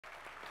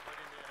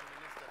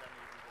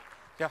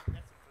Yeah.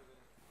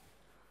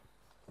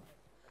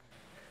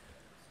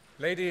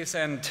 Ladies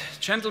and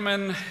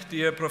gentlemen,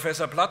 dear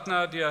Professor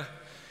Plattner, dear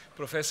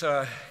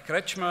Professor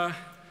Kretschmer,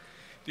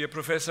 dear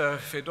Professor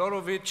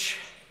Fedorovich,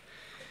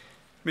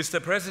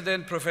 Mr.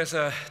 President,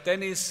 Professor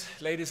Dennis,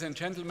 ladies and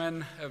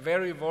gentlemen, a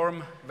very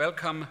warm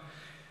welcome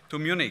to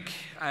Munich.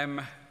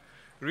 I'm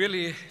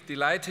really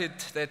delighted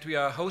that we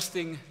are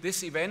hosting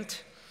this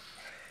event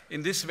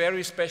in this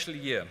very special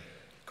year.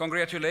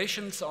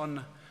 Congratulations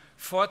on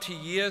 40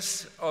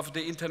 years of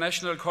the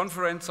International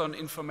Conference on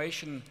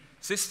Information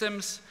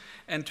Systems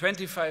and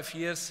 25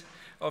 years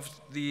of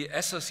the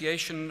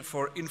Association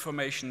for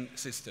Information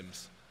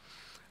Systems.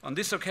 On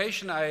this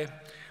occasion, I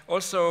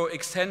also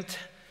extend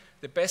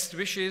the best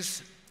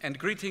wishes and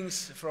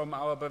greetings from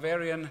our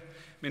Bavarian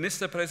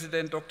Minister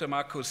President, Dr.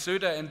 Markus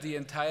Söder, and the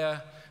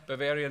entire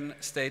Bavarian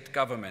state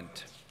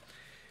government.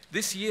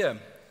 This year,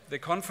 the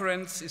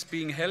conference is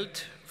being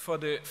held for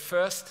the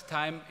first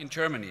time in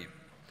Germany.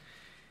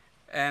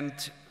 And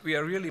we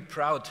are really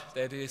proud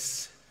that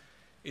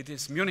it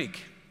is Munich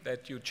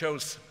that you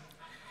chose.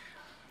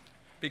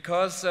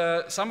 Because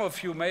some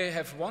of you may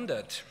have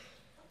wondered,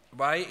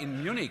 why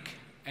in Munich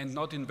and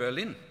not in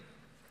Berlin?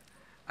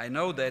 I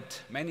know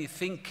that many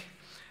think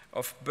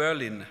of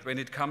Berlin when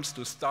it comes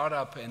to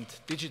startup and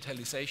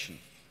digitalization.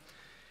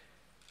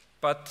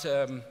 But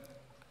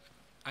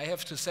I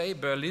have to say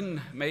Berlin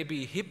may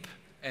be hip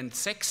and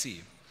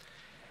sexy,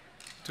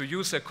 to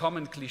use a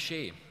common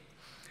cliché.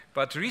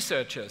 But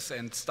researchers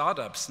and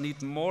startups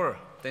need more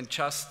than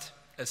just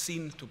a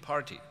scene to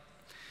party.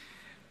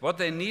 What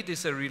they need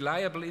is a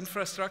reliable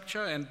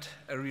infrastructure and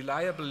a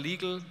reliable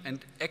legal and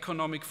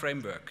economic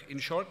framework. In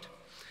short,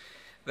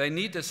 they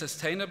need a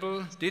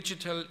sustainable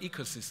digital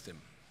ecosystem.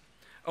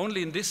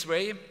 Only in this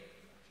way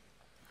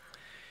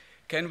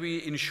can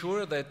we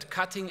ensure that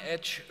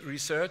cutting-edge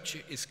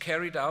research is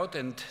carried out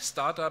and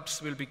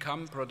startups will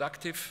become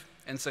productive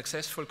and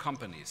successful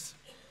companies.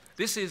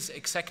 This is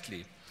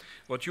exactly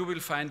what you will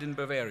find in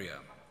Bavaria.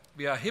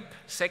 We are hip,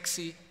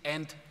 sexy,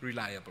 and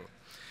reliable.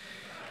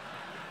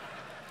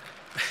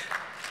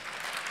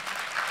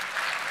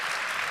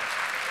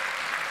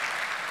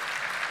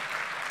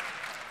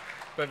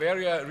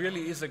 Bavaria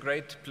really is a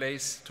great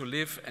place to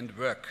live and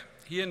work.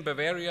 Here in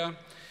Bavaria,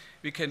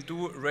 we can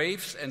do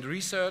raves and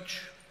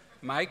research,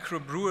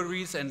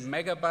 microbreweries and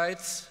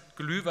megabytes,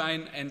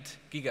 Glühwein and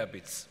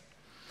gigabits.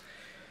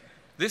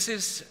 This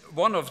is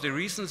one of the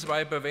reasons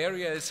why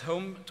Bavaria is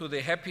home to the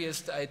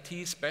happiest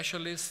IT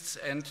specialists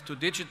and to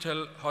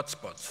digital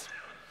hotspots.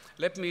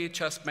 Let me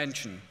just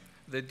mention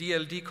the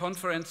DLD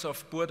conference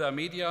of Burda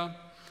Media,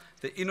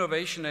 the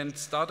Innovation and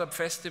Startup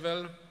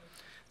Festival,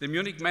 the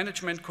Munich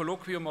Management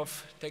Colloquium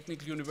of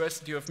Technical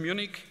University of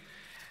Munich,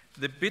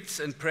 the Bits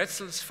and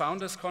Pretzels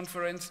Founders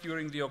Conference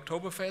during the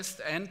Oktoberfest,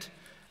 and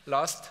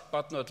last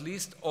but not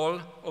least, all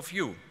of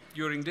you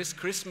during this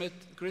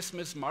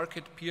Christmas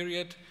market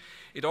period.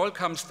 It all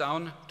comes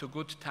down to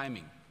good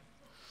timing.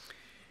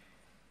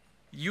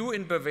 You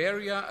in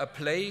Bavaria are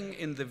playing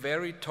in the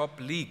very top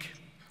league,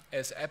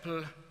 as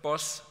Apple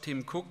boss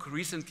Tim Cook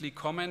recently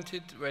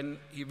commented when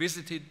he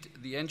visited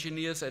the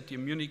engineers at the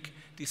Munich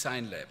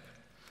Design Lab.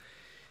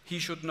 He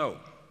should know.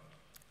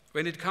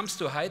 When it comes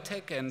to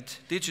high-tech and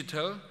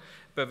digital,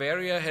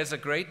 Bavaria has a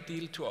great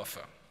deal to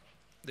offer.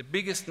 The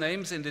biggest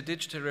names in the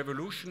digital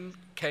revolution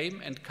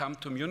came and come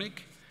to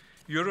Munich,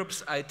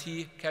 Europe's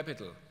IT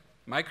capital.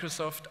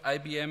 Microsoft,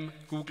 IBM,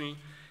 Google,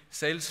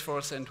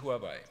 Salesforce, and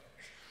Huawei.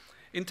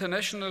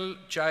 International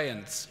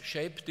giants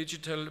shape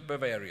digital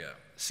Bavaria.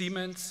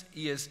 Siemens,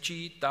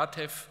 ESG,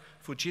 Datev,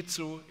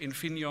 Fujitsu,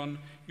 Infineon,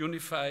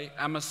 Unify,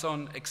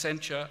 Amazon,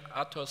 Accenture,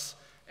 Atos,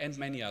 and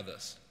many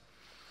others.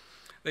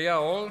 They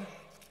are all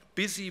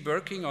busy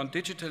working on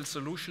digital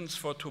solutions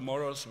for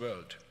tomorrow's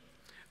world.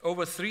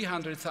 Over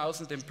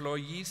 300,000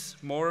 employees,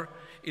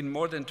 in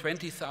more than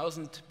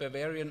 20,000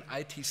 Bavarian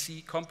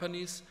ITC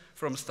companies,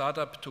 from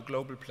startup to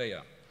global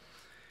player.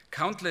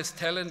 Countless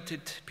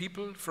talented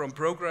people, from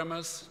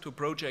programmers to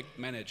project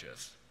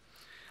managers.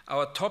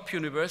 Our top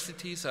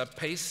universities are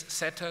pace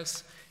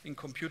setters in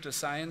computer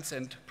science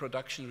and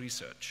production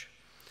research.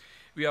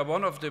 We are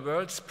one of the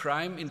world's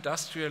prime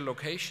industrial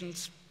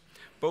locations,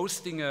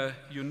 boasting a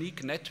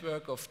unique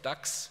network of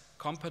DAX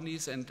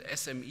companies and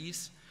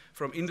SMEs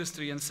from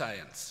industry and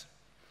science.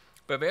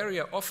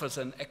 Bavaria offers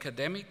an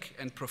academic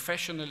and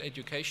professional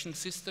education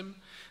system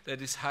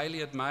that is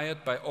highly admired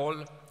by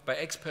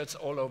experts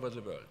all over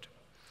the world.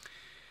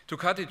 To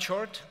cut it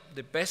short,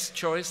 the best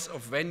choice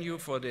of venue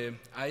for the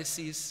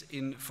ICIS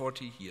in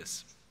 40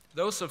 years.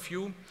 Those of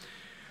you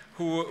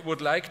who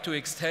would like to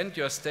extend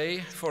your stay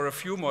for a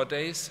few more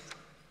days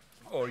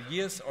or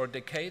years or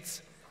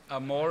decades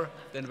are more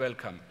than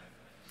welcome.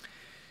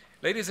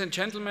 Ladies and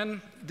gentlemen,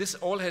 this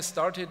all has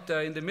started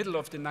in the middle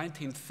of the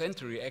 19th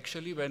century,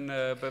 actually, when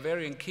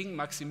Bavarian King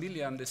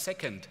Maximilian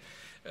II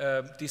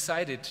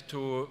decided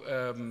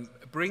to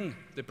bring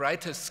the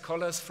brightest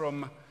scholars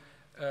from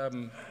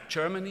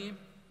Germany,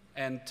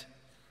 and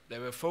they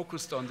were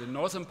focused on the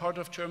northern part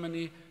of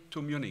Germany,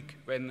 to Munich,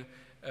 when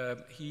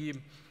he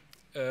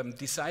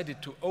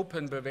decided to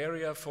open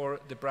Bavaria for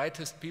the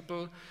brightest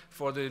people,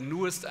 for the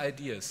newest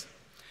ideas,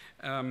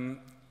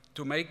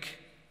 to make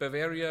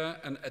Bavaria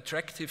an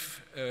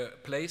attractive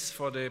place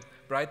for the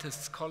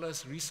brightest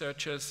scholars,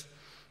 researchers,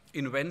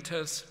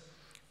 inventors,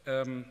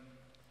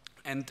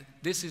 and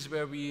this is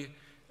where we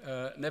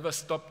never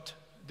stopped.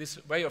 This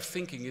way of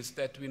thinking is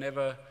that we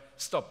never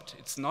stopped.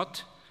 It's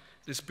not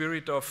the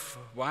spirit of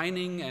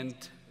whining and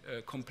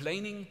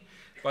complaining,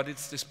 but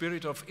it's the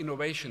spirit of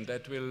innovation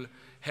that will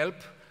help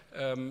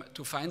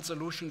to find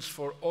solutions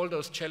for all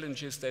those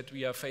challenges that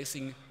we are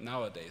facing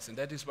nowadays. And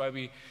that is why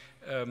we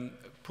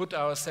put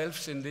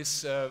ourselves in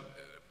this,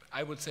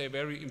 I would say,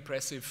 very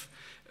impressive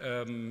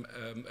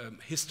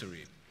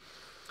history.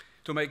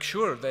 To make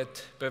sure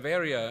that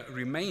Bavaria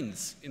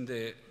remains in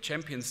the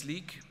Champions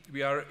League,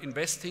 we are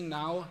investing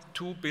now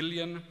 2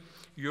 billion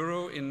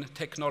euro in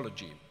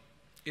technology.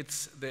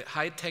 It's the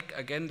high-tech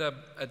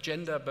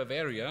agenda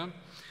Bavaria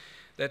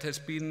that has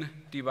been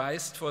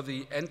devised for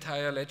the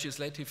entire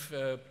legislative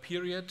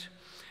period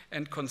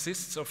and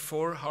consists of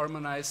 4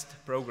 harmonized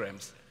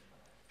programs,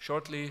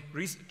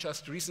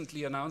 just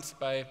recently announced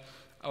by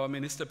our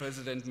Minister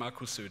President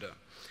Markus Söder.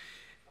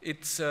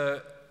 It's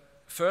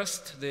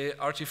first, the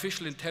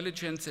Artificial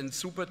Intelligence and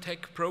Super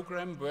Tech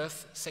program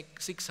worth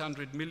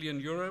 600 million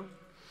euro.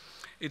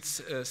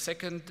 It's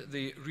second,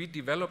 the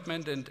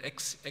Redevelopment and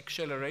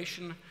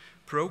Acceleration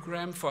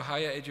program for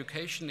higher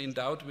education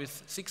endowed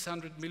with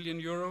 600 million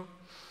euro.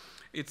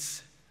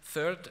 It's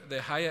third,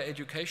 the higher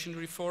education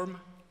reform,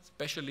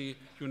 especially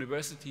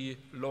university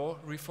law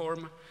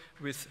reform,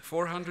 with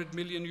 400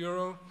 million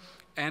euro.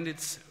 And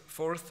it's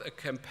fourth, a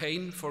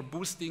campaign for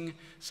boosting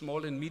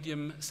small and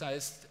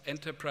medium-sized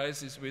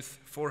enterprises with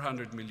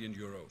 400 million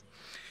euro.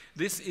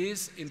 This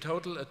is in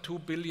total a 2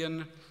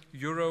 billion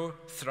euro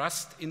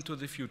thrust into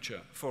the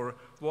future for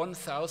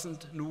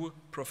 1,000 new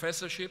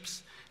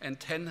professorships and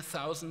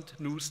 10,000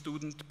 new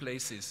student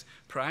places,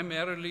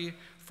 primarily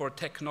for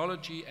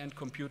technology and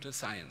computer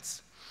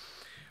science.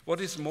 What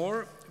is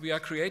more, we are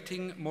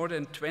creating more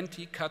than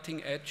 20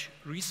 cutting-edge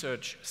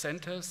research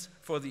centers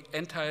for the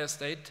entire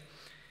state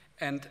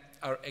and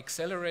are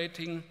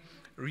accelerating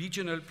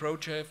regional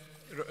projects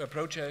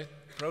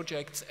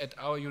at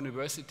our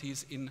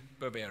universities in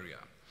Bavaria.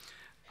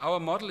 Our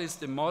model is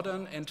the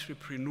modern,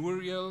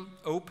 entrepreneurial,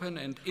 open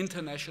and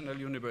international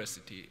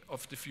university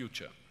of the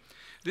future.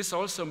 This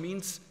also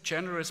means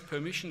generous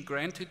permission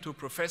granted to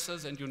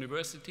professors and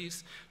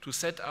universities to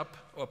set up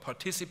or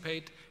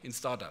participate in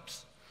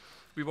startups.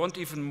 We want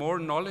even more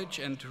knowledge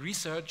and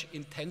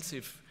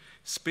research-intensive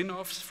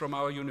spin-offs from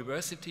our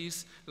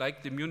universities,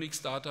 like the Munich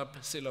startup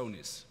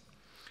Celonis.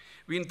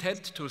 We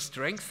intend to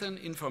strengthen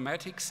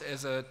informatics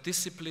as a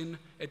discipline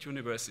at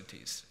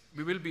universities.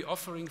 We will be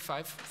offering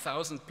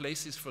 5,000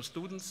 places for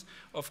students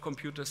of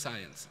computer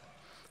science.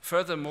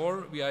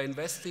 Furthermore, we are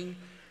investing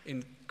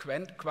in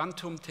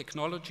quantum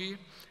technology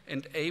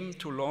and aim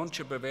to launch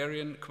a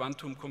Bavarian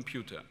quantum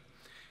computer.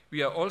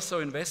 We are also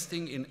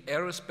investing in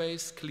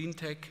aerospace, clean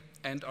tech,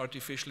 and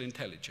artificial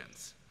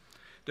intelligence.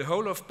 The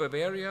whole of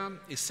Bavaria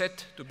is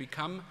set to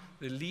become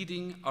the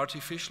leading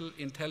artificial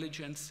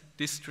intelligence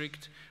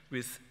district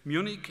with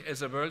Munich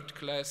as a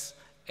world-class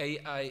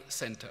AI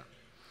center.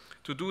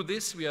 To do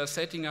this, we are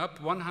setting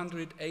up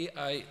 100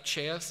 AI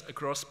chairs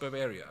across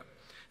Bavaria.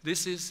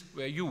 This is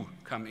where you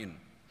come in.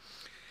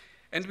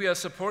 And we are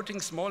supporting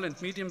small and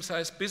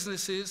medium-sized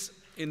businesses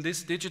in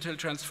this digital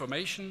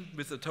transformation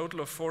with a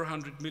total of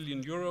 400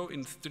 million euro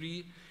in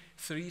three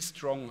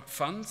strong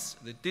funds: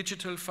 the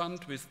Digital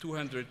Fund with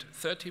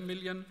 230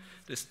 million,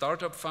 the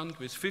Startup Fund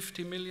with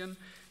 50 million,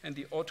 and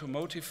the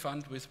Automotive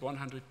Fund with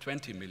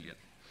 120 million.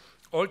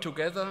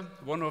 Altogether,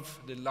 one of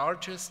the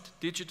largest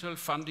digital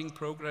funding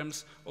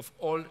programs of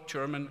all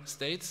German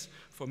states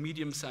for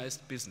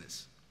medium-sized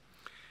business.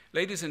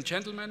 Ladies and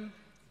gentlemen,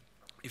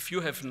 if you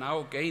have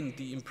now gained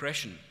the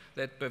impression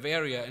that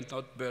Bavaria and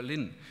not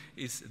Berlin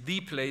is the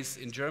place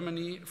in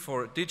Germany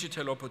for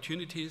digital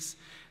opportunities,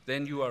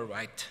 then you are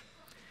right.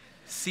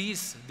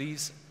 Seize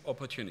these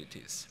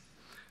opportunities.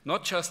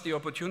 Not just the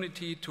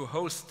opportunity to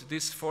host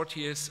this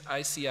 40th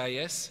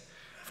ICIS,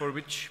 for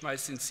which my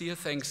sincere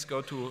thanks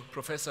go to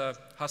Professor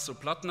Hasso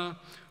Plattner,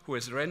 who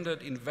has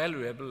rendered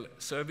invaluable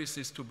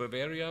services to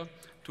Bavaria,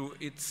 to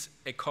its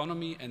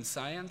economy and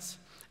science,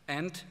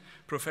 and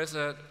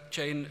Professor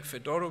Jane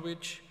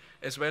Fedorovich,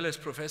 as well as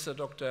Professor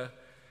Dr.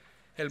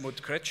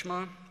 Helmut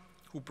Kretschmer,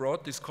 who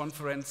brought this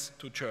conference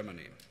to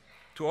Germany.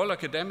 To all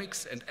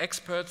academics and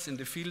experts in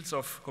the fields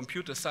of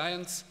computer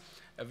science,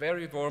 a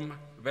very warm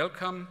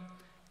welcome.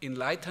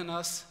 Enlighten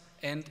us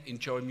and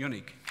enjoy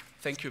Munich.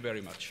 Thank you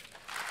very much.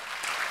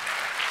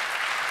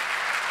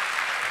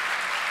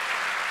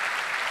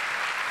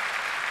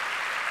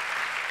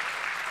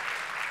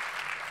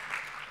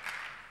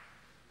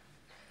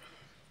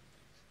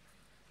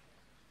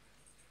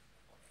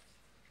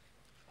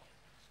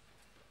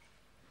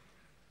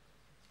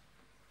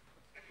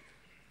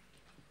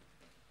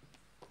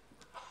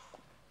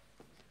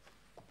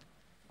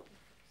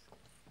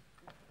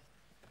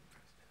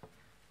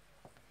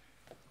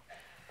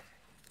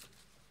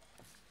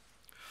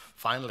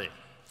 Finally.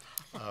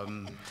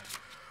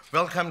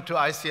 Welcome to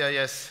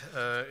ICIS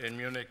in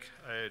Munich,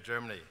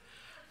 Germany.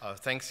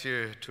 Thanks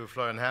you to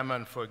Florian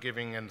Herrmann for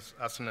giving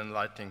us an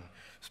enlightening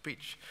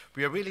speech.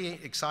 We are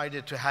really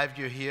excited to have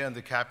you here in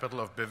the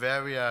capital of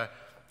Bavaria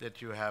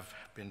that you have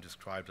been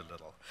described a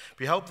little.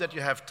 We hope that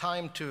you have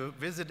time to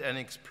visit and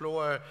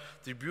explore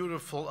the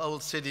beautiful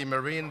old city,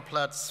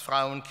 Marienplatz,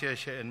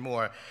 Frauenkirche, and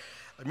more.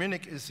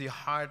 Munich is the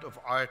heart of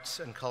arts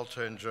and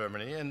culture in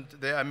Germany, and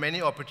there are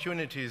many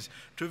opportunities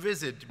to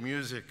visit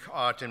music,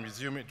 art, and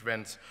museum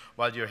events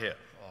while you're here.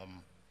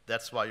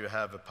 That's why you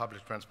have a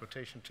public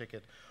transportation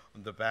ticket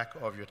on the back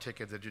of your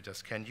ticket that you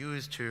just can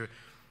use to,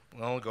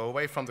 well, go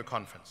away from the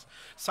conference.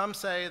 Some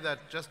say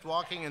that just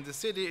walking in the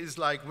city is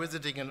like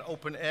visiting an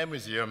open-air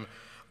museum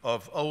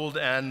of old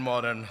and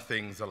modern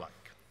things alike.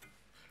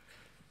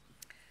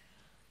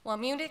 While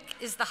Munich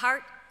is the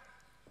heart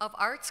of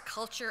arts,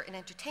 culture, and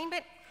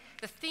entertainment,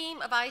 the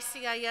theme of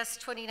ICIS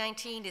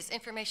 2019 is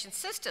information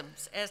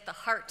systems as the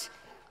heart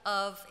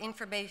of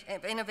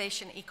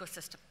innovation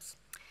ecosystems.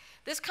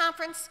 This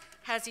conference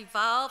has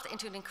evolved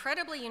into an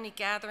incredibly unique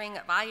gathering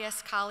of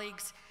IS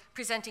colleagues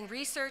presenting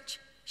research,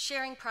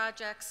 sharing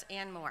projects,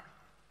 and more.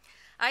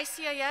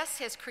 ICIS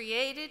has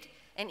created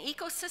an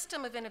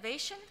ecosystem of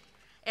innovation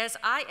as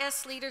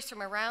IS leaders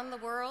from around the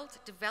world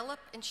develop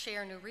and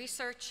share new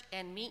research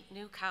and meet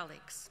new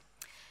colleagues.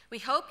 We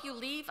hope you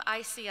leave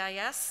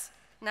ICIS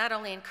not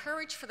only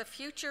encouraged for the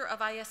future of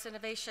IS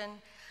innovation,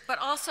 but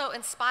also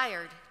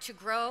inspired to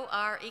grow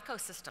our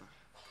ecosystem.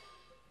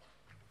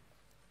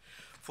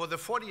 For the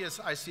 40th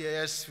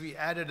ICIS, we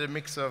added a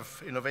mix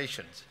of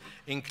innovations,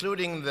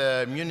 including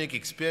the Munich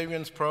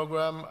Experience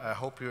program. I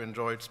hope you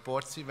enjoyed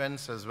sports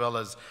events as well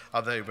as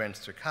other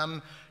events to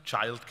come,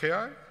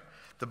 childcare,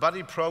 the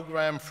buddy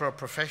program for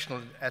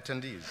professional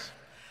attendees.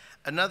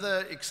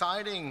 Another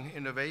exciting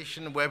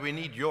innovation where we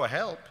need your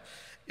help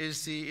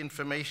is the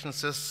information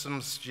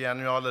systems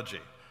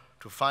genealogy,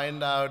 to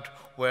find out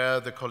where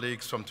the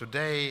colleagues from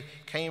today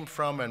came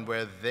from and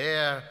where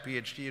their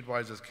PhD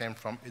advisors came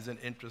from is an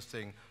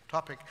interesting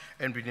topic,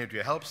 and we need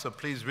your help, so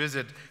please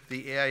visit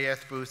the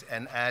AIS booth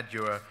and add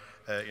your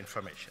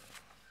information.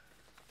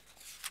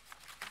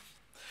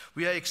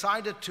 We are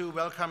excited to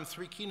welcome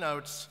 3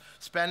 keynotes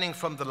spanning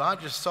from the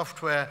largest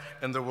software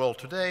in the world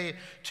today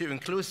to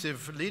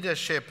inclusive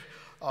leadership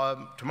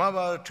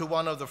tomorrow to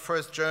one of the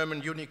first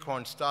German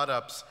unicorn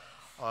startups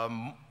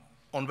on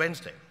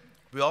Wednesday.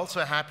 We're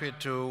also happy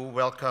to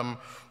welcome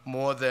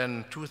more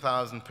than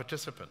 2,000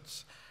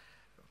 participants.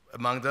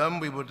 Among them,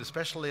 we would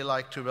especially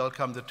like to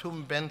welcome the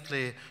 2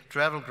 Bentley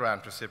Travel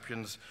Grant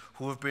recipients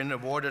who have been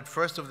awarded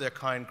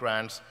first-of-their-kind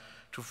grants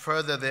to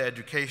further their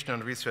education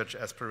and research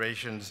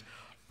aspirations.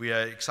 We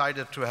are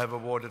excited to have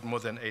awarded more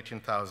than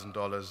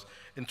 $18,000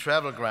 in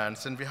travel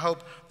grants, and we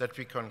hope that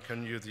we can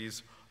continue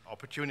these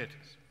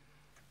opportunities.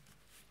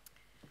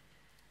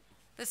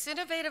 This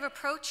innovative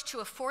approach to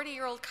a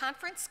 40-year-old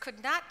conference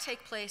could not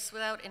take place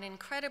without an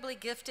incredibly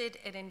gifted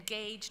and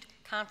engaged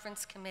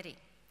conference committee.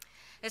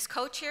 As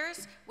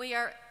co-chairs, we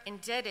are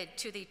indebted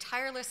to the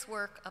tireless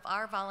work of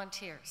our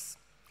volunteers.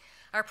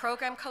 Our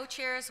program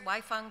co-chairs,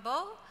 Weifang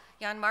Bo,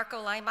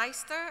 Jan-Marco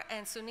Leimeister,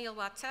 and Sunil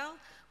Wattel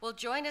will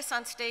join us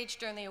on stage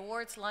during the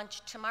awards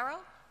lunch tomorrow.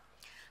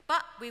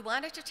 But we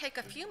wanted to take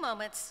a few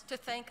moments to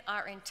thank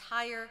our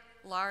entire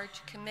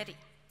large committee.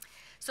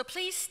 So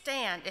please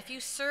stand if you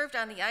served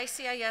on the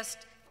ICIS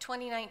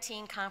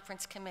 2019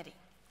 Conference Committee.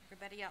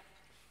 Everybody up.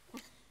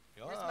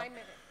 Here's my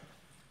minute.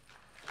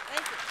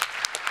 Thank you.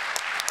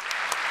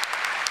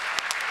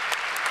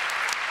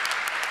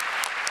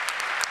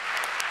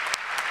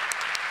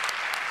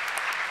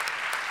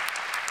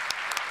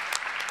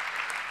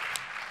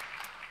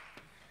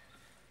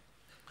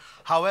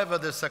 However,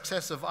 the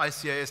success of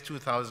ICIS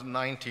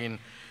 2019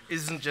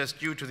 isn't just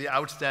due to the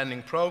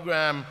outstanding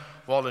program,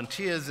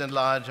 volunteers, and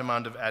large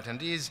amount of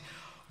attendees.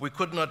 We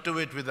could not do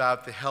it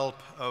without the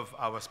help of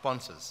our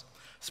sponsors.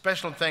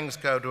 Special thanks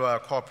go to our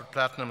corporate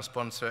platinum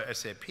sponsor,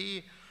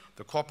 SAP,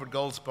 the corporate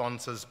gold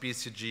sponsors,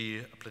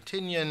 BCG,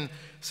 Platinian,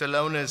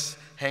 Celonis,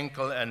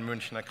 Henkel, and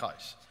Münchner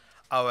Kreis.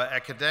 Our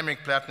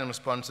academic platinum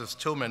sponsors,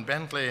 TUM and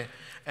Bentley,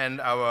 and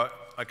our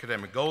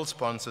academic gold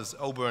sponsors,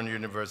 Auburn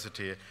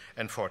University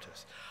and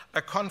Fortis.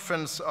 A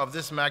conference of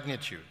this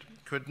magnitude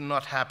could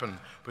not happen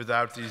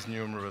without these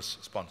numerous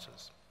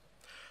sponsors.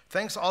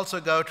 Thanks also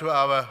go to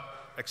our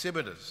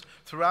exhibitors.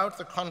 Throughout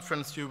the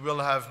conference, you will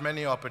have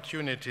many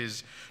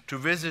opportunities to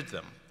visit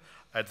them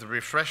at the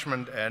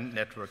refreshment and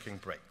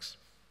networking breaks.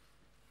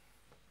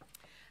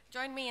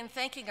 Join me in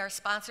thanking our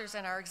sponsors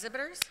and our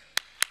exhibitors.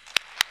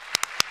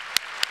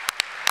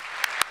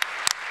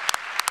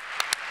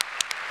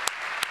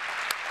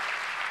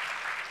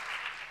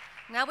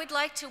 Now we'd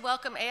like to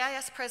welcome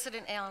AIS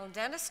President Alan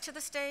Dennis to the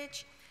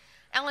stage.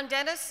 Alan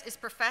Dennis is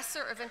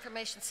Professor of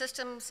Information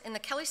Systems in the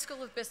Kelley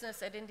School of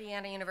Business at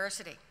Indiana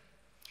University.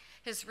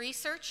 His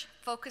research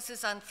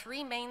focuses on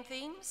 3 main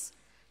themes: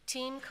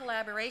 team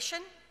collaboration,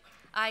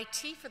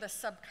 IT for the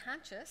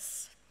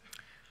subconscious,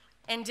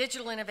 and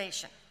digital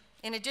innovation.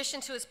 In addition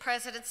to his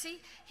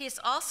presidency, he is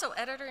also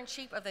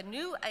editor-in-chief of the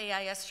new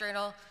AIS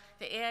journal,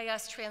 the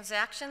AIS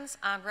Transactions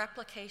on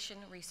Replication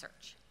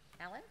Research.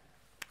 Alan?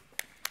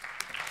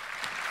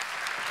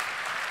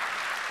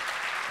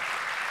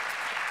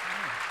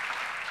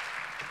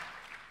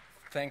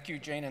 Thank you,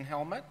 Jane and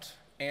Helmut,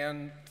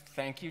 and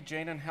thank you,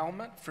 Jane and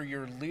Helmut, for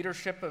your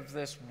leadership of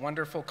this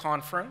wonderful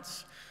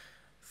conference.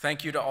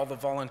 Thank you to all the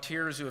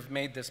volunteers who have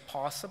made this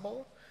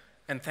possible,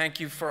 and thank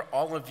you for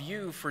all of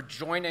you for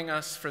joining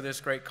us for this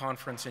great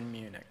conference in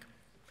Munich.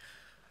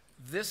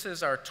 This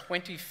is our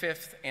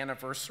 25th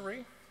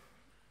anniversary,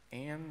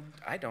 and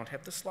I don't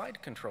have the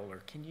slide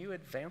controller. Can you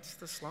advance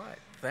the slide?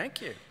 Thank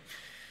you.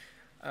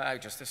 I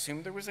just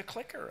assumed there was a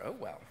clicker. Oh,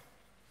 well.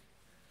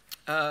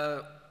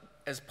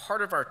 As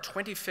part of our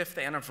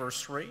 25th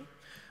anniversary,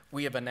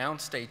 we have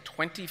announced a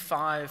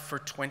 25 for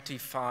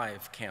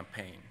 25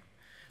 campaign.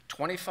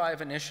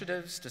 25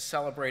 initiatives to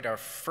celebrate our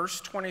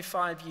first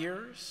 25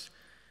 years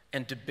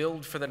and to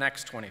build for the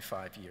next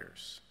 25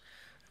 years.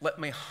 Let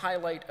me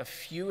highlight a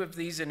few of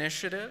these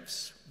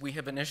initiatives. We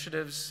have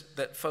initiatives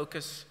that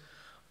focus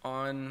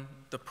on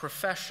the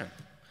profession.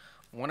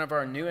 One of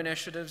our new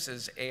initiatives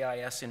is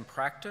AIS in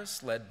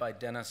Practice, led by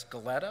Dennis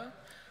Galetta,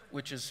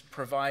 which is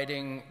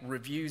providing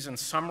reviews and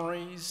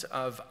summaries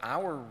of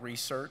our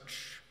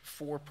research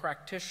for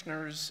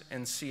practitioners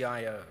and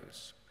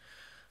CIOs.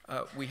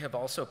 We have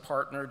also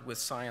partnered with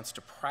Science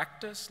to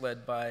Practice,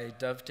 led by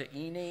Dov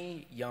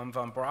Taini, Jan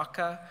van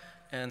Brakke,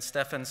 and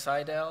Stefan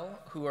Seidel,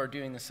 who are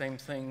doing the same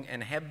thing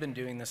and have been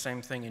doing the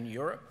same thing in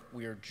Europe.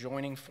 We are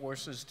joining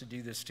forces to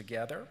do this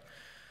together.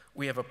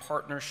 We have a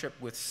partnership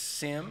with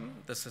SIM,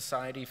 the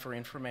Society for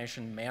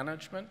Information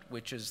Management,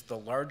 which is the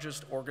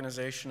largest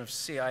organization of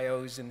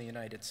CIOs in the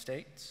United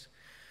States.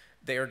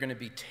 They are going to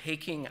be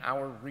taking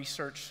our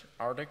research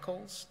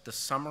articles, the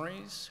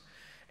summaries,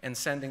 and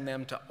sending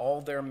them to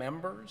all their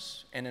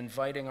members and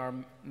inviting our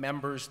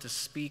members to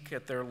speak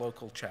at their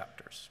local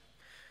chapters.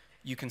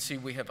 You can see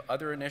we have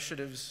other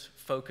initiatives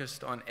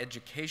focused on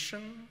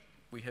education.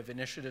 We have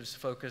initiatives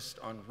focused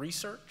on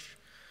research.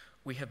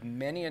 We have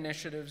many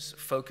initiatives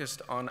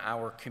focused on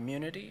our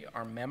community,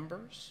 our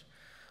members.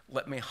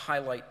 Let me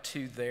highlight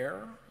two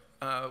there.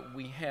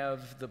 We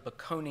have the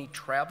Bocconi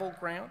travel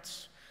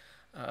grants.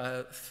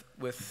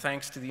 With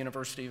thanks to the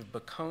University of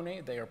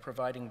Bocconi, they are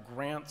providing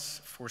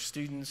grants for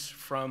students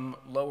from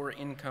lower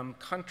income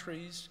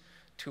countries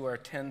to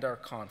attend our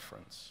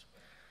conference.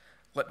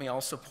 Let me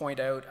also point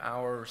out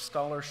our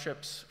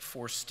scholarships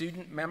for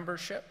student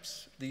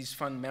memberships. These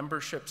fund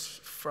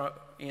memberships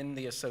in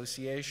the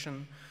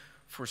association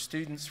for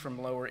students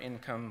from lower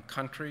income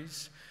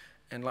countries.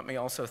 And let me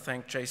also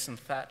thank Jason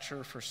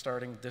Thatcher for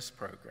starting this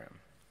program.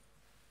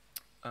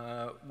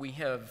 We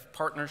have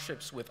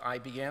partnerships with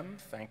IBM.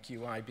 Thank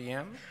you,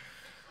 IBM.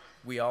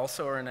 We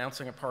also are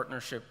announcing a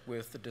partnership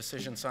with the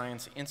Decision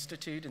Science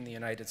Institute in the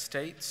United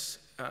States.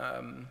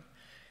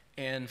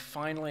 And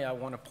finally, I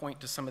want to point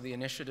to some of the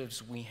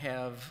initiatives we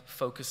have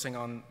focusing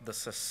on the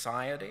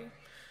society.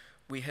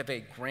 We have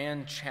a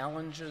Grand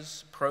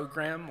Challenges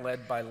program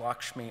led by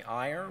Lakshmi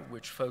Iyer,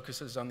 which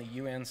focuses on the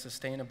UN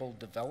Sustainable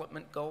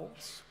Development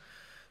Goals.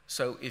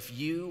 So if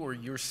you or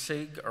your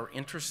SIG are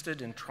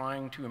interested in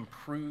trying to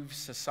improve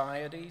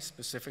society,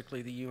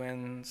 specifically the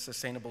UN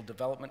Sustainable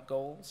Development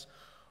Goals,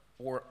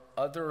 or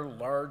other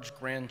large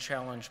Grand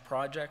Challenge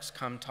projects,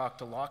 come talk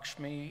to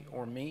Lakshmi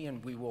or me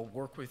and we will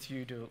work with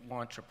you to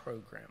launch a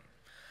program.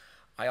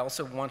 I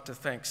also want to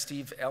thank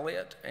Steve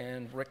Elliott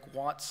and Rick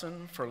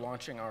Watson for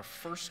launching our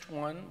first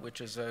one, which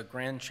is a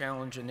Grand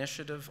Challenge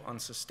initiative on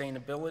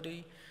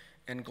sustainability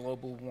and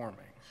global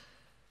warming.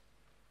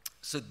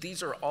 So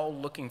these are all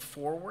looking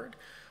forward.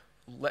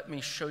 Let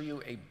me show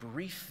you a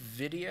brief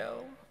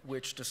video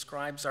which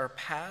describes our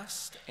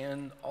past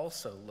and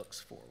also looks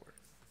forward.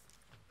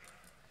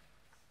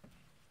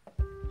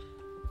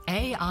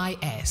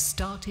 AIS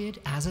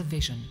started as a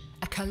vision,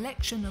 a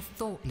collection of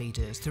thought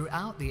leaders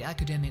throughout the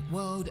academic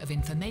world of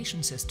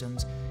information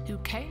systems who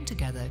came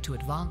together to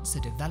advance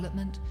the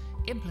development,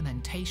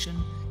 implementation,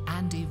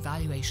 and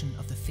evaluation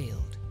of the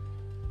field.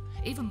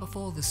 Even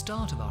before the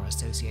start of our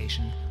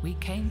association, we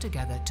came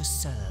together to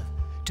serve,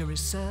 to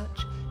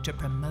research, to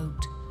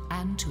promote,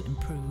 and to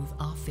improve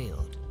our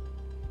field.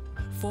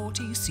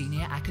 40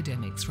 senior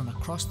academics from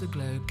across the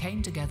globe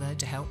came together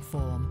to help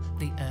form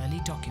the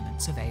early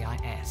documents of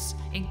AIS,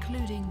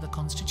 including the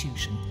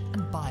Constitution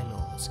and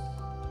bylaws.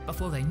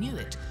 Before they knew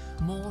it,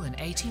 more than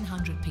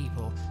 1,800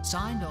 people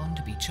signed on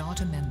to be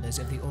charter members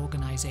of the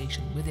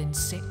organization within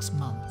 6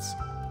 months.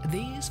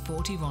 These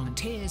 40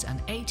 volunteers and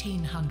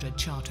 1,800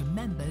 charter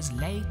members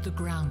laid the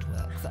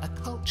groundwork for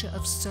a culture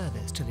of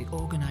service to the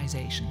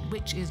organization,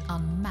 which is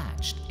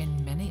unmatched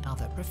in many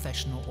other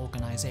professional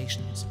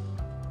organizations.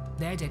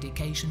 Their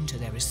dedication to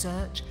their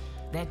research,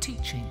 their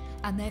teaching,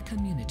 and their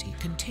community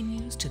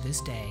continues to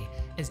this day,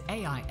 as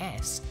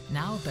AIS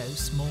now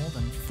boasts more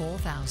than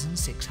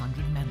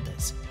 4,600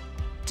 members.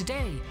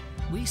 Today,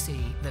 we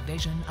see the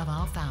vision of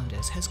our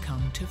founders has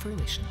come to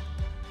fruition.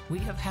 We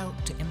have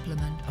helped to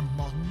implement a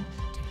modern,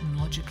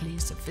 technologically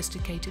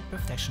sophisticated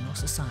professional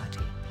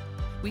society.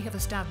 We have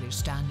established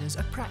standards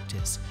of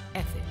practice,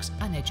 ethics,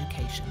 and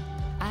education.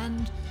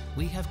 And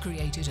we have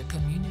created a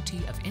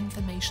community of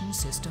information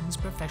systems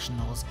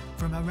professionals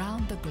from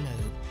around the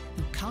globe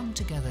who come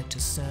together to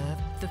serve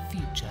the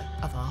future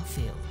of our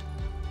field.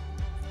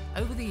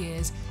 Over the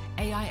years,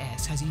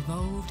 AIS has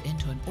evolved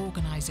into an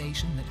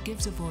organization that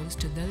gives a voice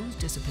to those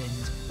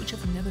disciplines which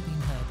have never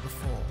been heard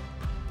before.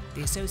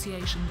 The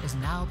association is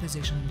now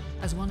positioned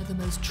as one of the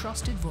most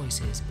trusted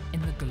voices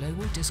in the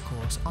global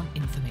discourse on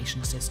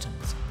information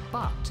systems.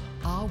 But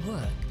our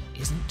work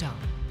isn't done.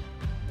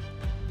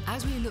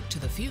 As we look to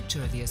the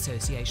future of the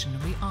association,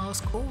 we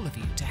ask all of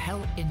you to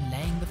help in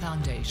laying the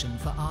foundation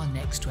for our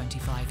next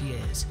 25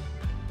 years.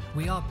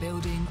 We are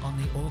building on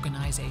the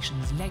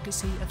organization's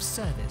legacy of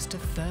service to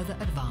further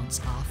advance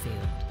our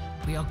field.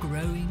 We are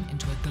growing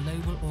into a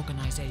global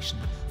organization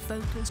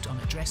focused on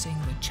addressing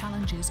the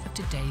challenges of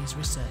today's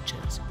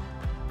researchers.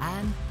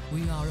 And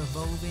we are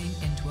evolving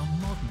into a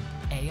modern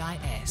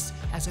AIS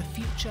as a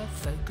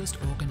future-focused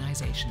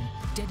organization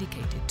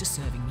dedicated to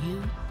serving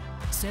you,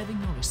 serving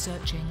your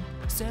researching,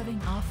 serving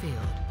our field,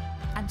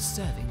 and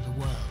serving the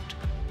world.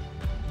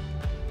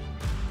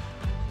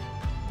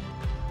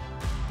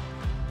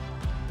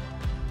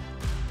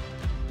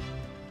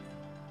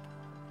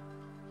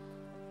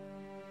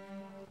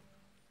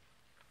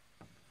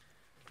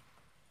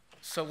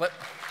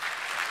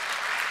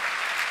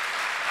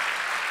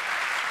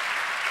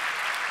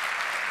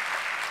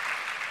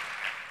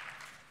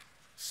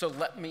 So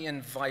let me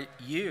invite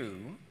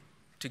you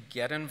to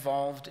get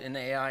involved in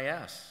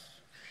AIS.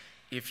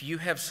 If you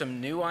have some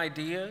new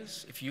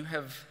ideas, if you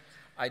have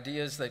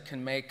ideas that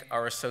can make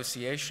our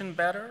association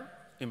better,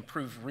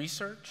 improve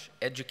research,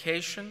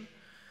 education,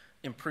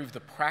 improve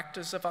the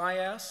practice of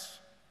IS,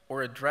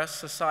 or address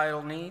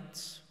societal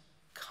needs,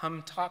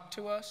 come talk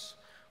to us.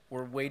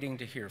 We're waiting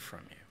to hear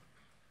from you.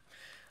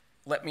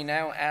 Let me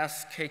now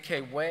ask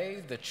KK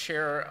Wei, the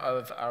chair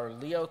of our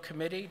Leo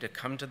committee, to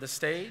come to the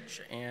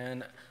stage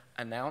and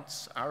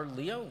announce our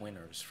Leo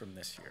winners from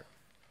this year.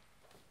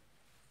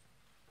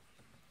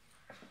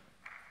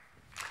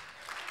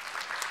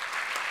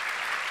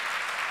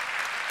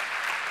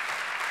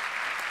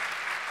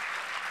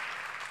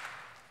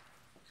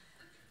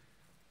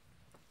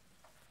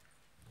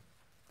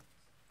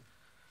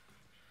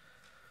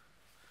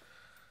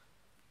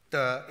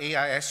 The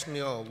AIS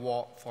Neo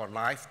Award for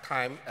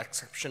Lifetime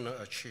Exceptional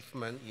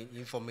Achievement in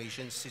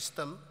Information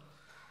System,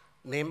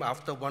 named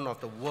after one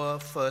of the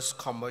world's first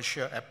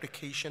commercial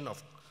application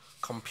of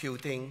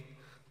computing,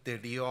 the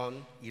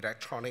Lyon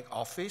Electronic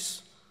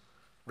Office,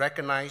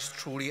 recognized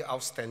truly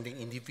outstanding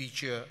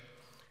individuals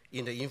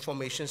in the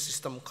information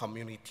system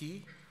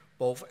community,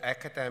 both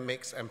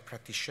academics and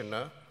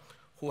practitioners,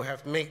 who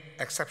have made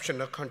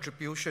exceptional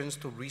contributions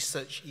to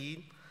research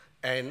in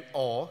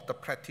and/or the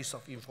practice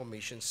of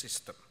information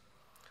system.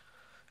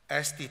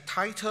 As the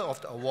title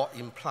of the award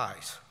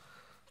implies,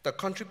 the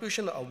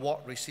contribution award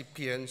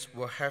recipients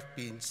will have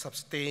been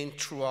sustained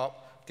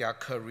throughout their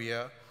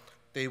career.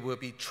 They will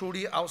be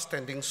truly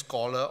outstanding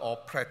scholars or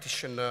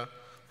practitioners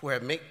who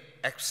have made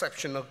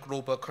exceptional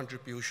global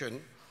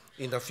contribution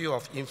in the field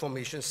of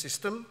information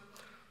system.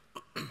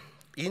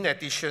 In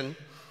addition,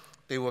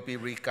 they will be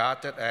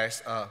regarded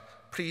as a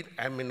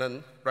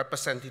preeminent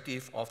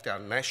representative of their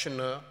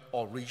national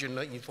or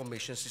regional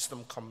information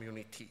system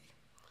community.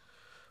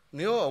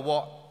 Neo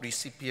Award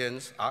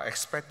recipients are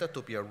expected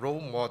to be a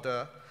role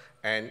model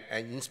and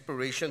an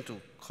inspiration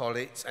to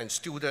colleagues and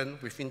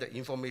students within the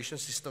information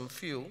system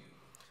field.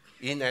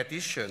 In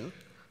addition,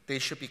 they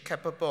should be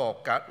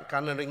capable of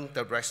garnering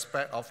the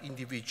respect of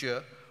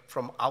individuals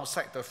from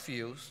outside the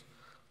fields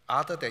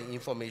other than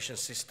information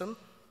system.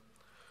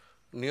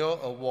 Neo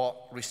Award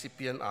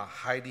recipients are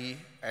highly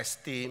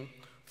esteemed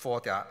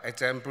for their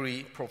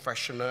exemplary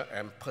professional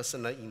and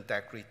personal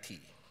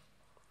integrity.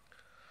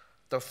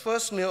 The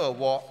first Neo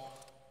Award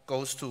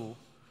goes to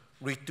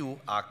Ritu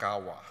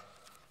Agawa.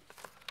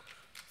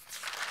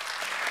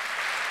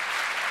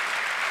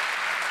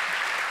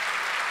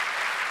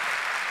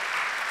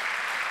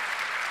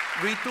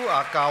 Ritu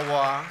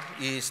Agawa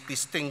is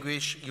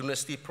Distinguished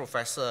University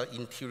Professor,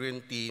 Interior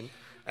Dean,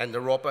 and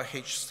the Robert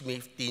H.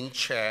 Smith Dean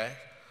Chair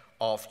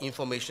of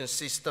Information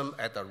System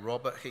at the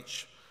Robert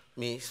H.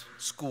 Smith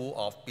School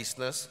of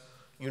Business,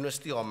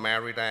 University of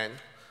Maryland,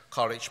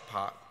 College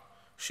Park.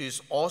 She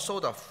is also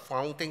the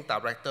founding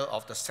director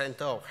of the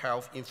Center of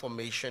Health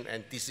Information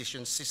and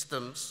Decision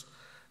Systems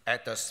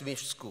at the Smith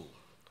School.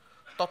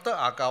 Dr.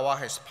 Agawa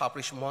has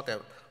published more than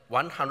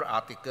 100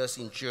 articles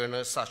in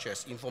journals such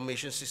as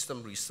Information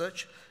System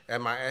Research,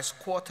 MIS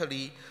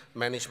Quarterly,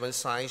 Management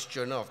Science,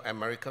 Journal of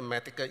American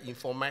Medical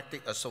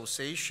Informatics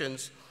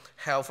Association's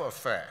Health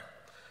Affairs.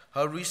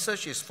 Her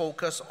research is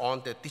focused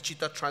on the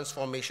digital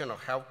transformation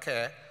of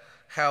healthcare,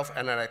 health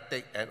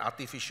analytics, and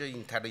artificial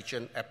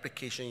intelligence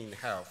application in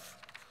health.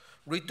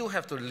 Ritu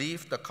had to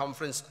leave the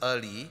conference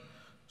early,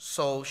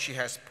 so she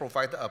has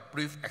provided a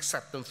brief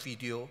acceptance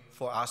video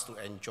for us to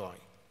enjoy.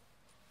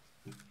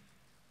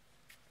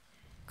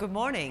 Good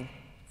morning.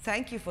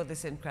 Thank you for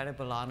this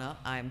incredible honor.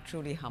 I am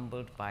truly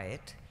humbled by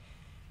it.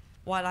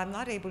 While I'm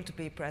not able to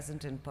be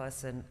present in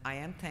person, I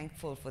am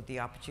thankful for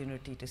the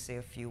opportunity to say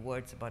a few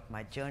words about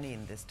my journey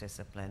in this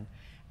discipline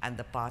and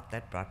the path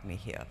that brought me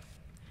here.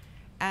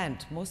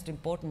 And most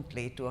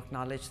importantly, to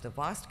acknowledge the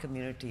vast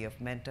community of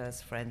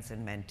mentors, friends,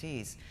 and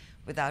mentees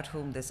without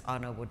whom this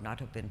honor would not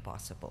have been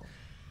possible.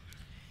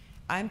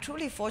 I am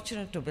truly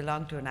fortunate to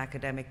belong to an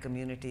academic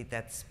community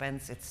that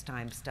spends its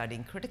time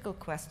studying critical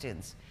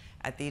questions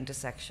at the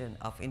intersection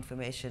of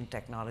information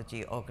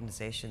technology,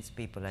 organizations,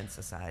 people, and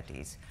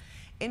societies.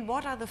 In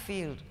what other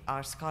field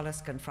are scholars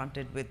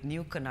confronted with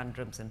new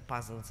conundrums and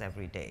puzzles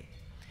every day?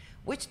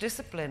 Which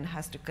discipline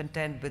has to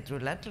contend with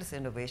relentless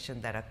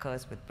innovation that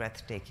occurs with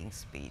breathtaking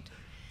speed?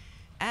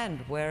 And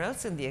where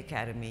else in the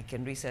academy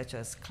can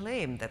researchers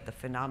claim that the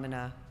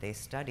phenomena they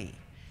study,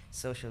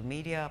 social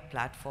media,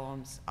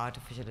 platforms,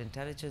 artificial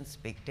intelligence,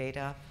 big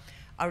data,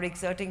 are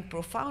exerting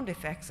profound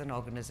effects on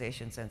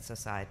organizations and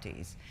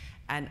societies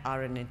and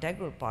are an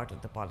integral part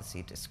of the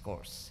policy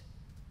discourse?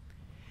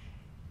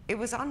 It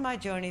was on my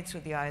journey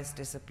through the IS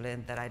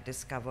discipline that I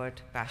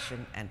discovered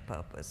passion and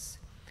purpose,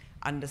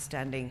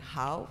 understanding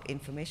how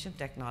information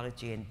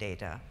technology and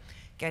data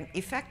can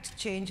effect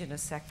change in a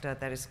sector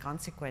that is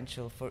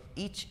consequential for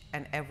each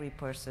and every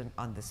person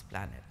on this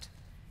planet,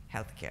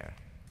 healthcare.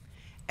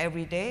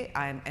 Every day,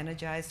 I am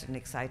energized and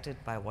excited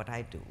by what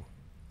I do.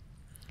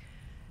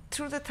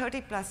 Through the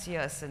 30+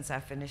 years since I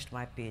finished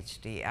my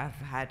PhD, I've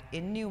had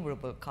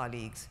innumerable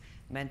colleagues,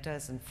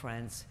 mentors, and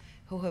friends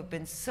who have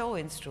been so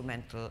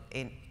instrumental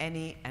in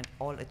any and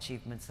all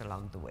achievements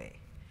along the way.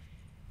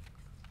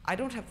 I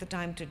don't have the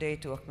time today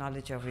to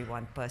acknowledge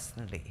everyone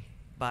personally,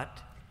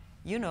 but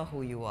you know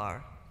who you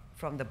are.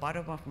 From the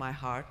bottom of my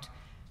heart,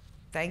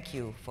 thank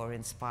you for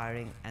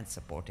inspiring and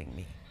supporting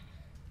me.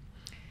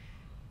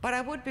 But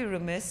I would be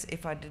remiss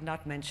if I did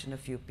not mention a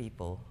few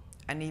people,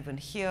 and even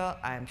here,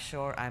 I am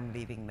sure I'm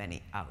leaving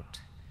many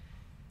out.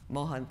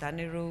 Mohan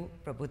Taniru,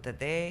 Prabhuta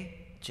De,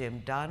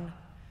 Jim Dunn,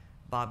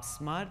 Bob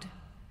Smud,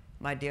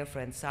 my dear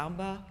friend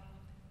Samba,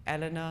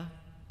 Eleanor,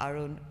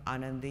 Arun,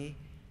 Anandi,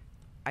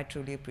 I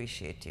truly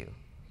appreciate you.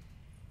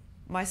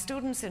 My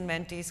students and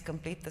mentees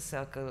complete the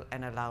circle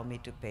and allow me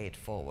to pay it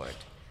forward.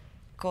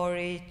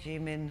 Corey,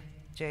 Jimin,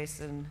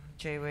 Jason,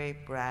 Chewe,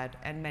 Brad,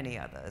 and many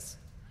others.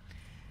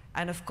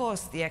 And of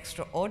course, the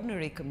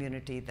extraordinary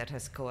community that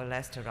has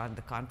coalesced around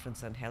the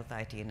Conference on Health,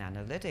 IT, and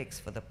Analytics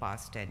for the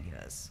past 10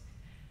 years.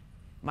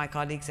 My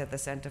colleagues at the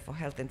Center for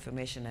Health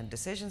Information and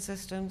Decision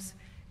Systems,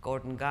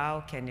 Gordon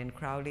Gao, Kenyon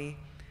Crowley,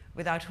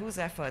 without whose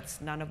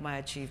efforts none of my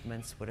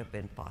achievements would have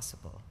been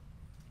possible.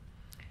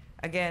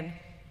 Again,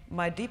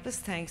 my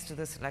deepest thanks to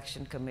the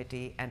selection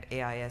committee and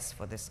AIS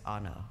for this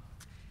honor.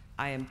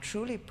 I am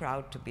truly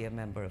proud to be a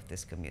member of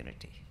this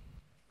community.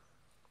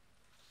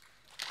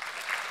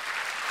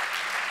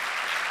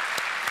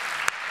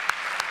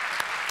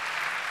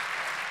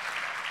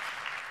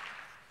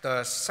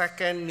 The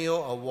second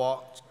Neil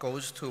Award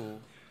goes to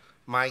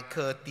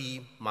Michael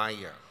D.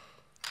 Meyer.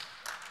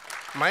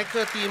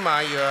 Michael D.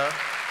 Meyer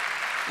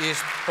is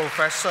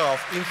Professor of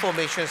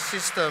Information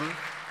Systems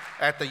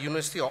at the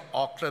University of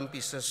Auckland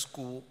Business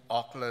School,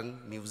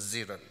 Auckland, New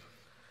Zealand.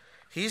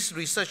 His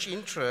research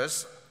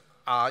interests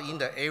are in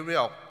the area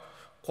of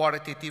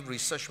qualitative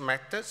research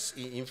methods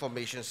in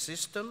information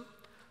systems,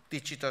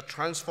 digital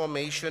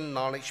transformation,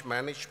 knowledge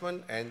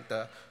management, and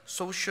the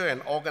social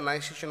and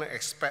organizational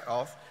aspect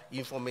of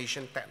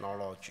information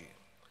technology.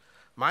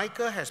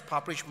 Michael has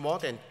published more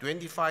than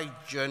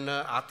 25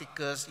 journal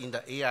articles in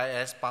the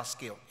AIS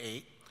basket of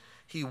 8.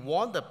 He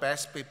won the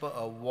Best Paper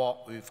Award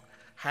with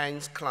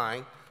Hans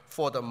Klein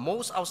for the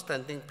most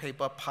outstanding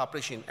paper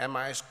published in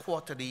MIS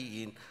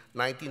Quarterly in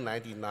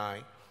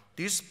 1999.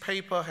 This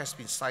paper has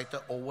been cited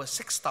over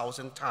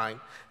 6,000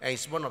 times and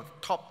is one of the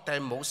top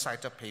 10 most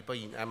cited papers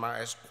in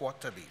MIS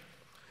Quarterly.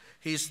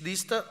 He is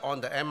listed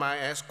on the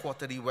MIS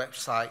Quarterly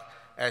website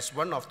as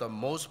one of the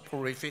most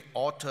prolific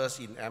authors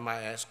in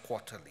MIS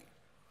Quarterly.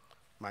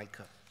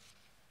 Michael.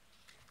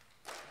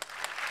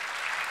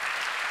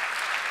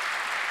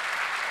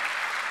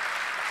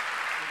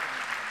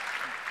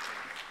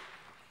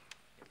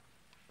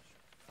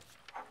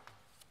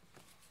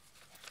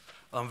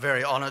 I'm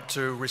very honored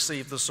to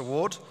receive this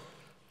award.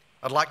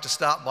 I'd like to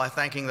start by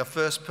thanking the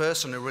first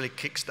person who really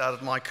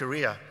kick-started my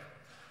career,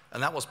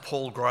 and that was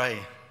Paul Gray.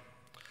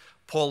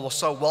 Paul was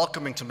so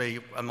welcoming to me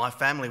and my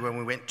family when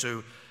we went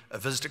to a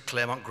visit at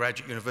Claremont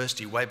Graduate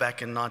University way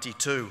back in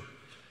 '92.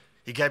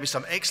 He gave me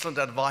some excellent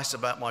advice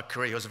about my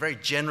career. He was very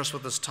generous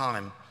with his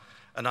time,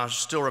 and I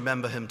still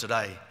remember him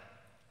today.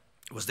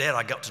 It was there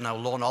I got to know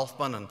Lorne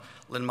Alfman and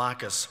Lynn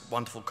Marcus,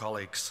 wonderful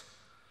colleagues.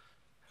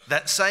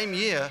 That same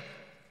year,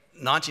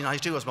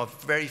 1992, was my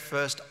very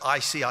first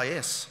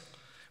ICIS.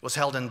 It was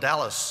held in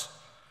Dallas.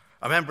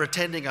 I remember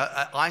attending an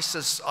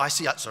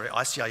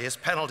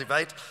ICIS panel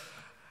debate,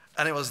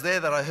 and it was there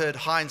that I heard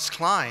Hans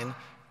Klein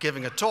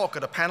giving a talk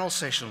at a panel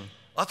session.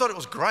 I thought it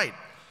was great.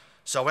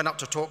 So I went up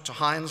to talk to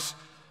Heinz,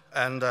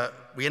 and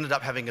we ended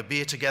up having a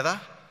beer together.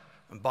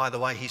 And by the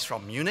way, he's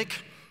from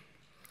Munich.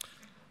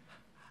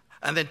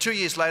 And then 2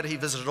 years later, he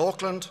visited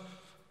Auckland,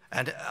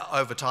 And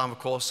over time, of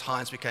course,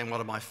 Heinz became one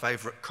of my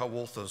favorite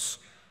co-authors.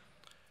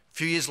 A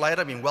few years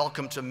later, I've been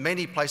welcomed to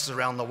many places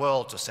around the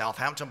world, to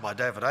Southampton by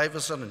David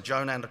Avison and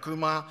Joan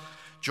Andakumar,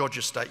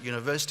 Georgia State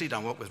University.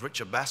 I worked with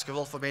Richard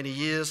Baskerville for many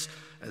years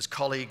and his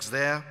colleagues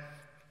there.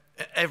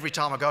 Every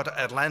time I go to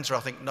Atlanta,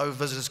 I think no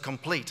visit is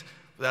complete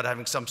without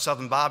having some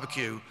Southern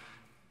barbecue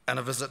and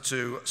a visit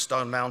to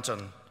Stone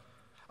Mountain.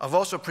 I've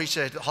also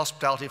appreciated the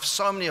hospitality of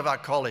so many of our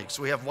colleagues.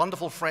 We have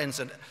wonderful friends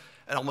in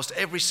almost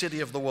every city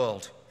of the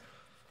world,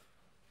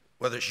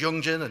 whether it's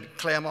Yungjin and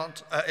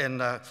Claremont,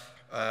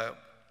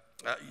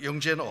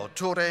 Yungjin or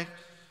Ture,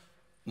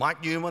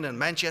 Mike Newman in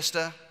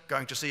Manchester,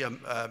 going to see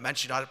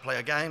Manchester United play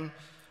a game,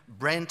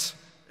 Brent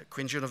at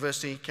Queen's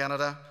University,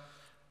 Canada.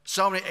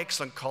 So many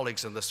excellent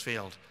colleagues in this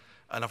field.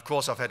 And of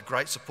course, I've had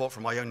great support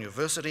from my own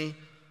university.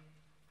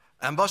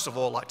 And most of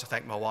all, I'd like to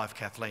thank my wife,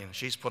 Kathleen.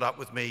 She's put up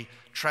with me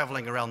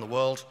traveling around the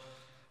world.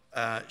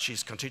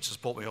 She's continued to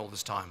support me all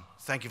this time.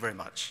 Thank you very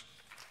much.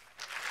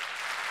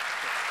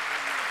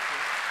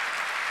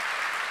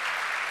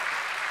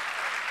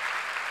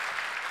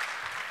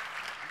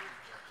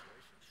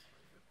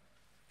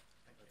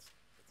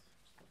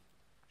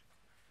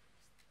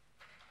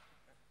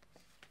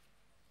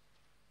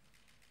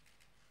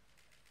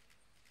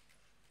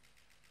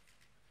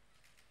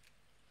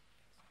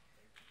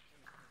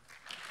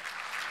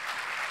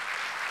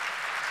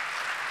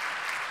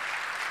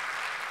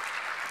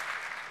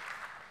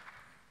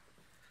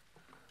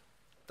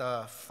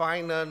 The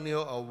final new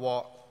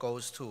award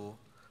goes to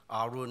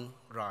Arun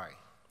Rai.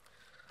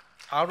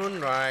 Arun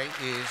Rai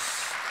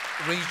is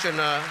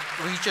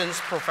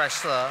Regents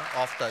Professor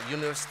of the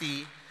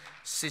University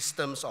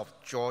Systems of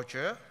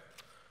Georgia,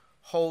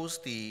 holds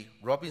the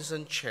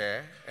Robinson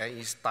Chair, and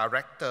is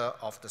Director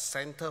of the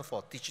Center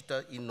for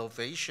Digital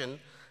Innovation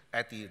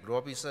at the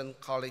Robinson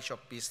College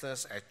of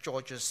Business at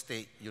Georgia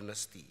State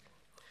University.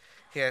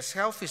 He has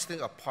held visiting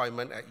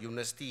appointments at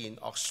universities in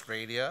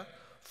Australia,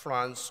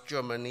 France,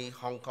 Germany,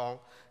 Hong Kong,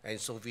 and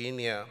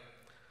Slovenia.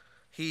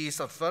 He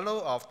is a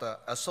fellow of the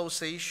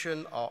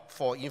Association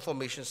for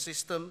Information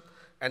Systems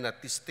and a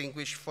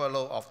distinguished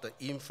fellow of the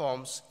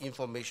Informs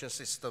Information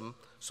System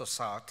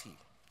Society.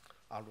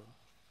 Arun.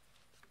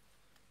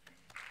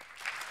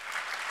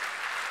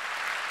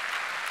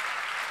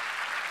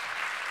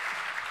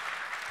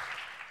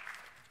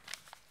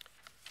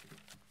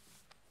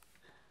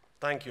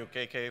 Thank you,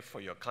 KK, for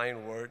your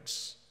kind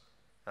words,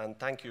 and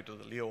thank you to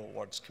the Leo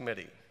Awards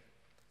Committee.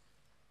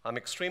 I'm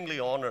extremely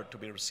honored to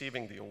be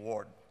receiving the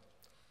award.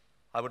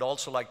 I would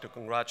also like to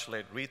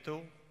congratulate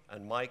Ritu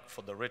and Mike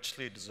for the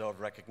richly deserved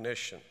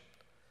recognition.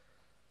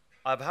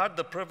 I've had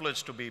the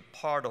privilege to be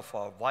part of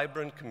a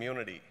vibrant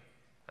community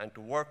and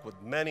to work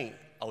with many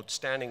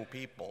outstanding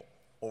people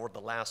over the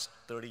last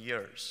 30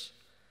 years.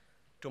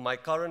 To my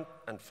current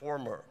and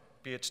former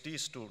PhD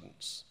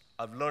students,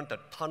 I've learned a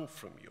ton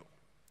from you,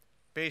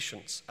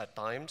 patience at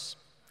times,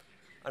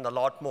 and a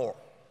lot more.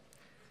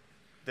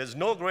 There's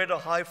no greater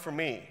high for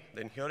me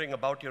than hearing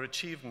about your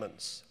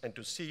achievements and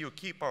to see you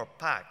keep our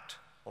pact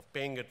of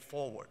paying it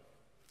forward.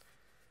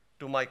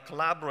 To my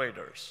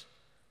collaborators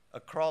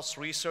across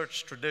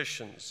research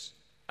traditions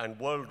and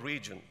world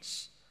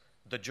regions,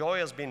 the joy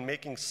has been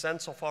making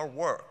sense of our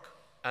work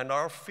and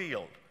our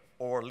field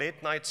over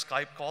late-night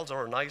Skype calls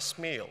or a nice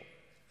meal,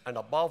 and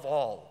above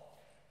all,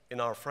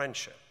 in our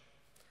friendship.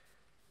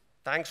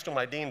 Thanks to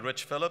my Dean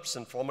Rich Phillips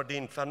and former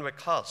Dean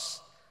Fenwick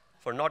Huss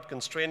for not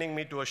constraining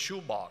me to a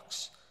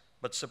shoebox,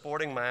 but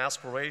supporting my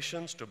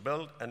aspirations to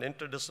build an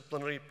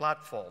interdisciplinary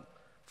platform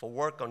for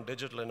work on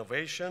digital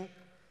innovation,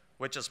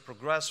 which has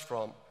progressed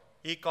from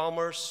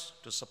e-commerce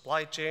to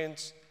supply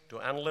chains to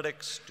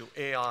analytics to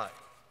AI.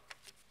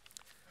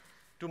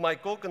 To my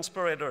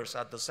co-conspirators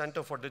at the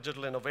Center for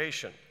Digital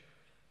Innovation,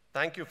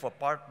 thank you for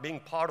being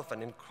part of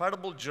an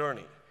incredible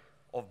journey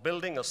of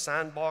building a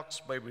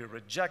sandbox where we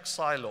reject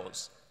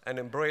silos and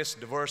embrace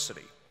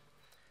diversity.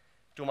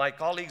 To my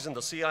colleagues in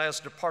the CIS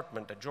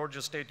department at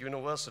Georgia State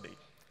University,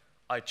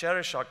 I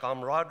cherish our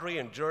camaraderie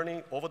and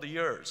journey over the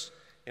years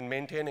in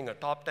maintaining a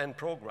top 10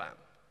 program.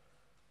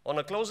 On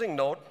a closing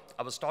note,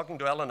 I was talking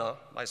to Elena,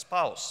 my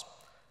spouse,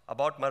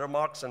 about my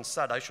remarks and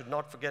said I should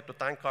not forget to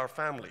thank our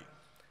family.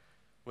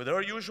 With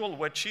her usual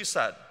wit, she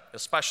said,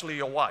 especially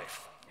your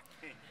wife.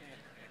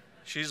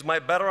 She's my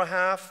better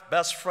half,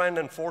 best friend,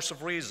 and force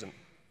of reason.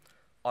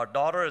 Our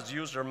daughter has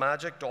used her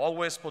magic to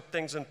always put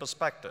things in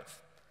perspective.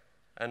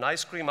 An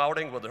ice cream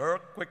outing with her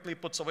quickly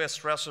puts away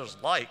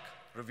stressors like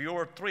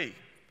Reviewer 3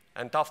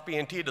 and tough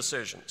P&T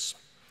decisions.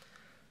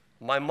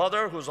 My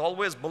mother, who's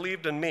always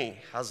believed in me,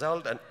 has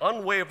held an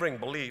unwavering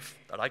belief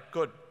that I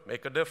could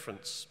make a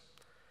difference.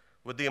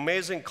 With the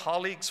amazing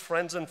colleagues,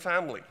 friends, and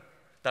family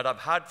that I've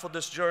had for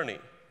this journey,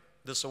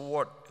 this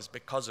award is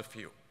because of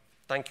you.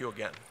 Thank you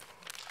again.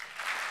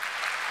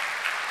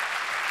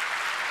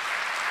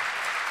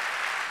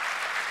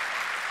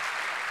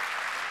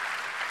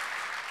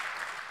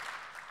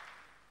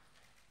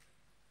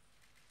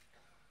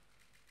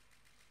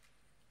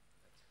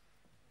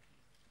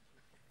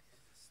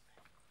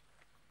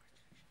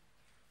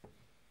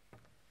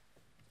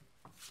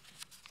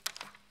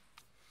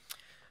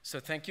 So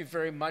thank you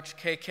very much,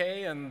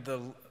 KK and the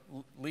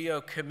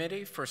Leo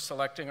committee for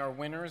selecting our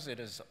winners.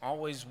 It is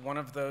always one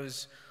of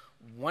those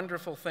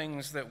wonderful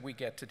things that we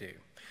get to do.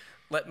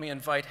 Let me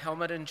invite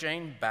Helmut and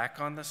Jane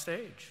back on the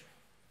stage.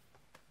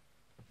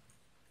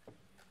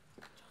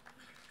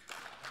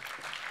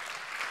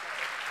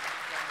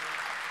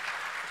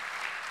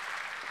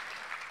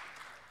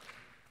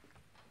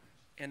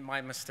 And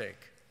my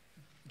mistake.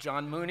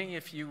 John Mooney,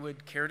 if you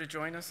would care to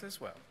join us as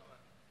well.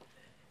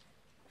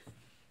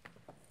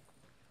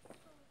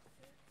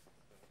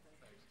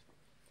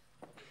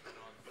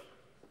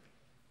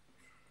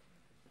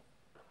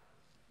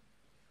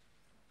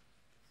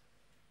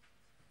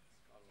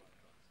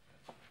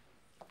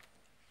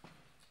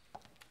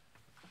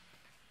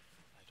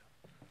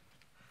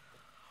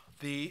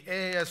 The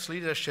AIS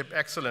Leadership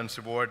Excellence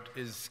Award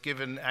is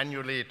given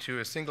annually to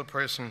a single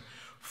person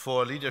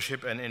for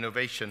leadership and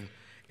innovation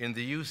in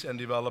the use and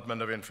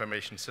development of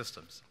information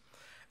systems.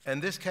 In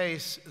this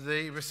case,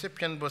 the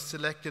recipient was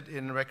selected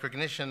in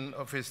recognition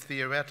of his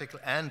theoretical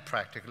and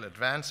practical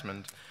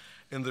advancement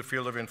in the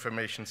field of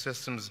information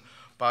systems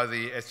by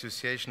the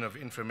Association of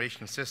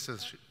Information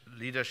Systems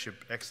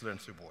Leadership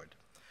Excellence Award.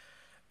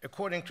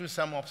 According to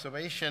some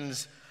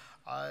observations,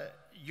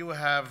 you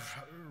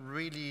have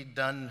really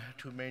done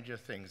two major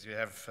things. You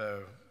have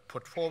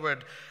put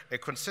forward a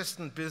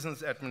consistent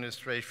business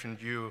administration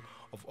view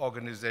of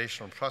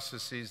organizational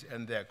processes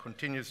and their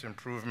continuous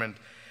improvement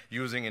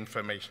using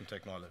information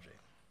technology.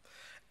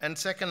 And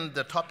second,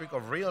 the topic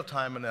of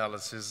real-time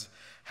analysis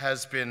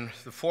has been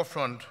the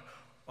forefront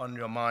on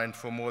your mind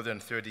for more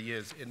than 30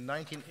 years. In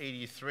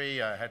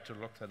 1983, I had to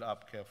look that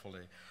up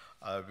carefully,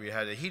 we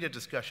had a heated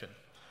discussion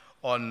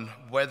on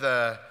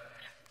whether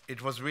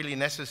it was really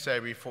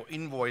necessary for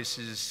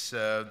invoices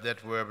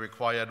that were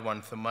required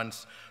once a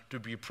month to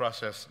be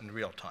processed in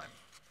real time.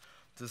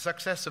 The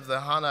success of the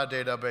HANA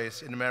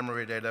database,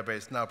 in-memory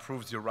database, now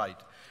proves you're right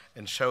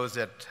and shows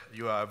that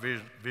you are a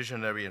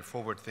visionary and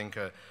forward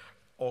thinker,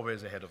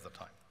 always ahead of the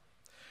time.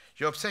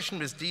 Your obsession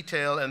with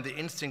detail and the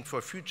instinct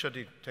for future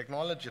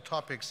technology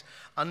topics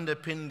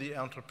underpin the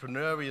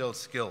entrepreneurial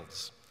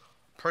skills,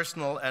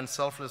 personal and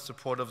selfless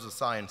support of the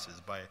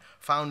sciences by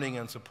founding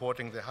and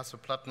supporting the Hasso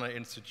Plattner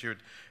Institute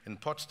in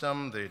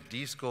Potsdam, the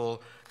D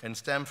School in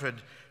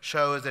Stanford,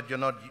 shows that you're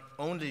not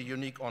only a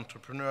unique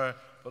entrepreneur,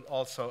 but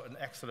also an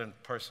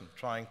excellent person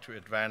trying to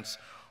advance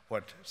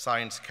what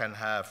science can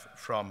have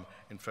from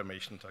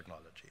information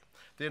technology.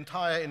 The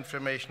entire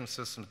information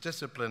systems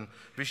discipline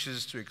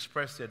wishes to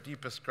express their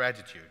deepest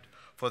gratitude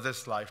for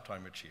this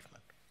lifetime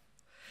achievement.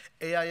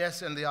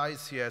 AIS and the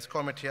ICIS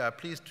committee are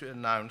pleased to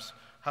announce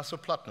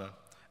Hasso Plattner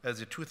as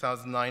the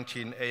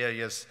 2019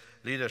 AIS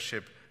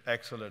Leadership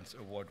Excellence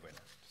Award winner.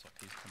 So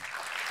please come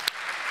back.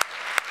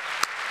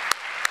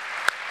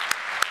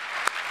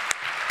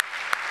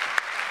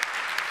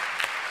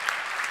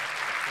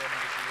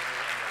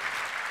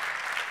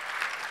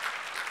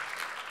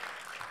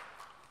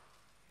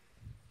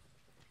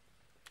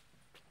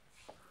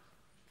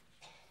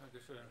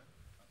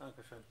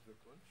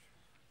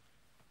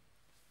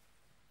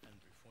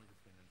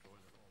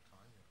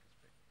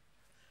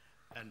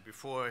 And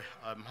before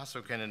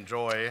Hasso can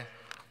enjoy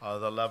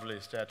the lovely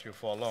statue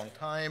for a long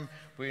time,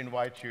 we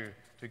invite you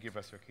to give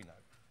us your keynote.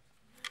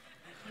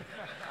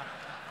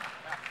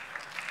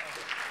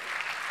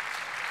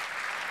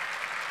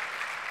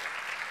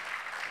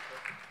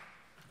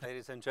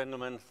 Ladies and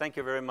gentlemen, thank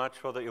you very much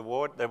for the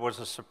award. That was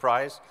a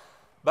surprise.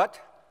 But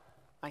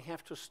I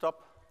have to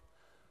stop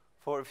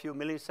for a few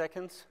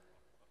milliseconds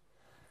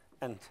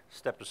and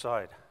step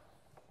aside.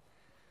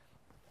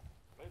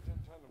 Ladies and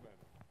gentlemen,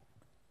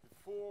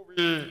 before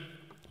we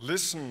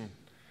listen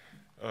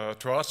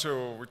to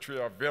Hasso, which we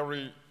are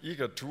very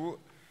eager to,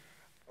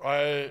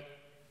 I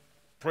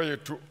pray you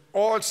to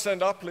all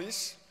stand up,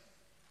 please.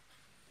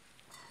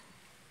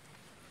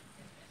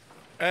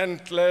 And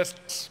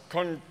let's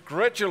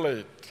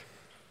congratulate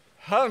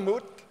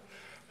Helmut,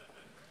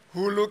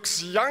 who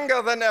looks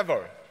younger than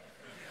ever.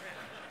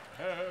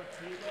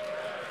 Happy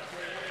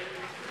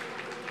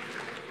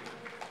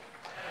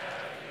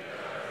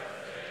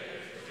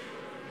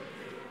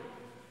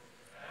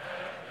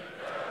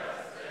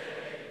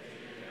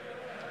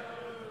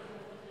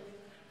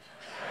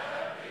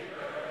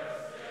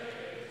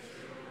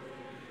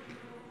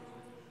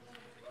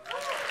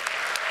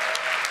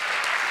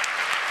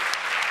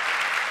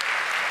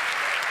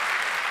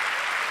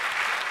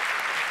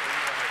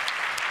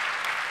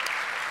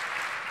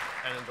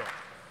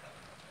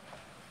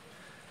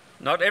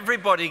Not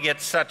everybody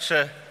gets such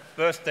a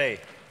birthday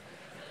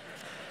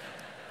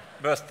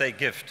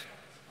gift.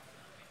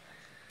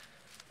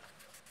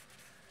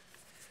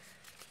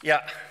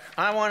 Yeah,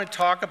 I want to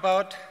talk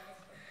about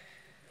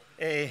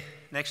a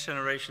next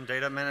generation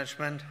data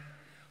management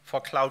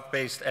for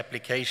cloud-based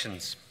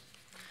applications.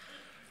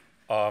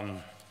 A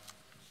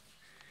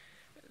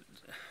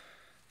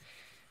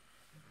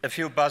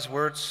few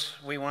buzzwords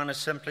we want to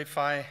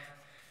simplify.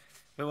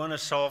 We want to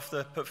solve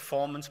the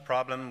performance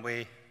problem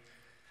we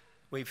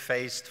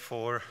faced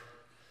for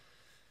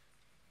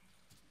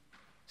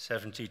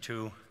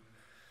 72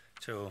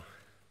 to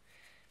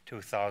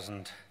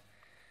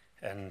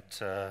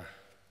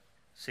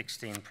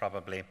 2016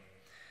 probably.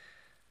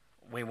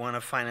 We want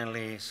to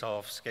finally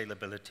solve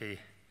scalability.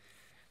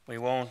 We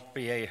want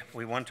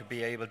to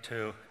be able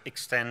to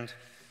extend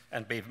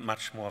and be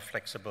much more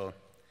flexible.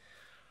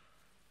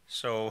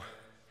 So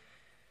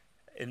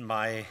in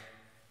my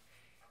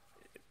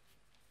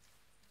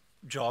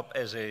job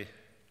as a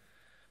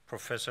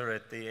professor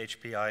at the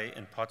HPI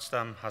in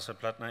Potsdam, Hasso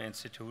Plattner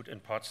Institute in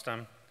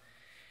Potsdam,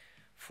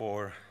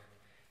 for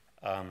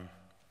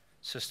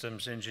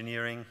systems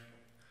engineering,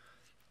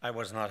 I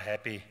was not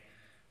happy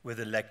with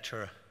the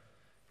lecture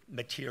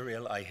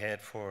material I had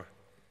for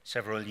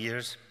several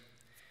years.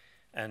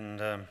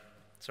 And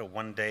so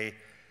one day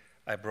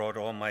I brought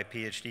all my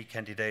PhD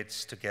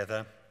candidates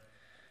together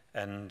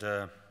and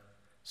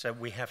said,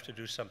 we have to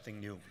do something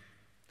new.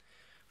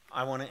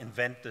 I want to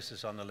invent, this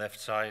is on the left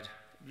side,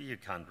 you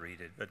can't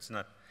read it, but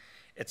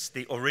it's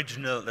the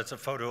original, that's a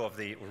photo of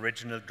the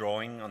original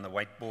drawing on the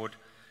whiteboard.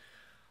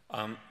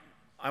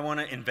 I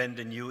want to invent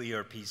a new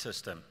ERP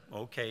system.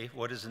 Okay,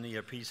 what is an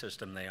ERP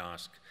system, they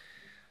ask.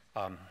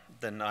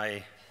 Then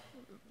I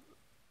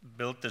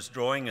built this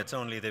drawing. It's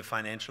only the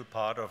financial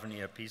part of an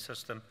ERP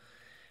system.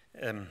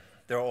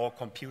 They're all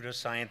computer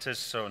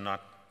scientists, so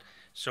not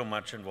so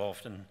much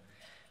involved in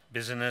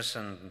business,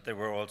 and they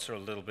were also a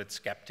little bit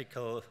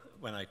skeptical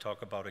when I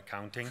talk about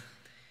accounting.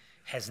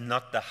 Has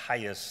not the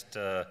highest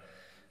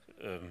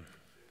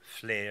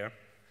flair,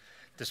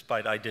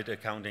 despite I did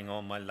accounting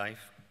all my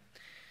life.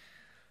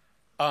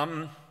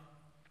 And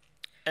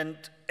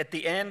at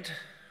the end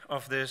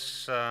of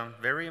this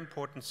very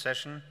important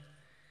session,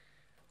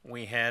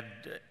 we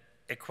had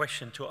a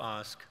question to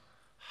ask: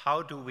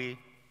 how do we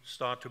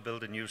start to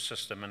build a new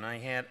system? And I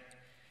had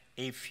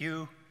a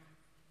few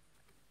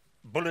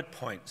bullet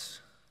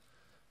points.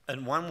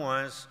 And one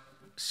was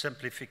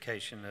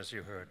simplification, as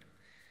you heard.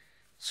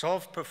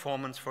 Solve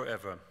performance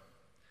forever.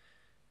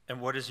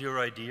 And what is your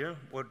idea?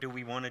 What do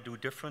we want to do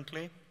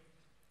differently?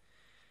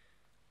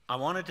 I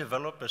want to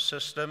develop a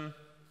system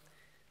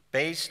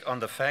based on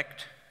the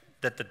fact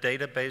that the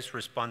database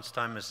response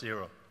time is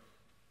 0.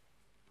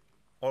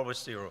 Always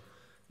 0.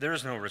 There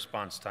is no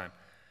response time.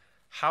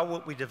 How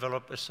would we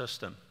develop a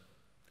system?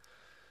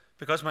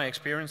 Because my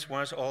experience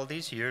was all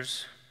these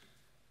years,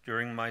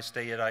 during my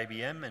stay at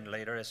IBM and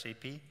later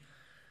SAP,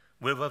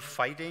 we were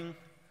fighting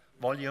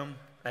volume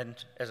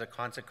and, as a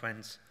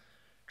consequence,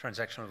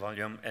 transactional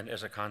volume, and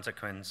as a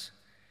consequence,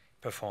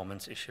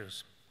 performance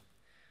issues.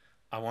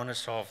 I want to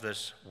solve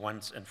this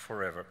once and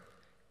forever.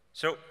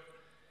 So,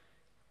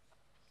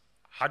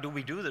 how do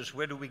we do this?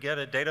 Where do we get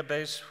a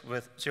database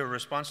with 0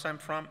 response time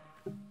from?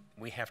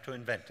 We have to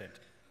invent it.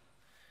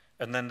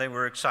 And then they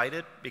were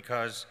excited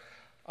because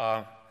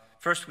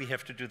first we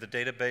have to do the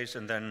database,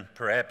 and then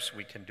perhaps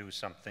we can do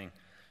something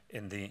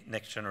in the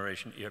next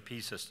generation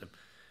ERP system.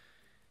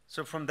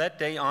 So from that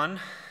day on,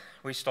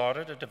 we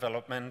started a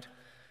development.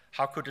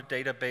 How could a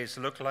database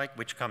look like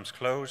which comes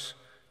close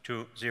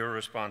to 0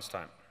 response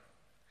time?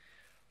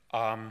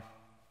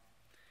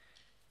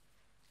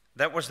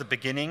 That was the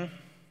beginning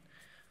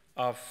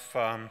of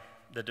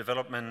the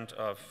development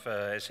of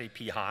SAP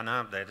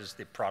HANA. That is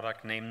the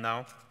product name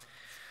now.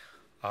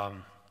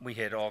 We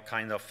had all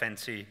kinds of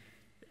fancy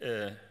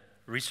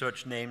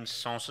research names,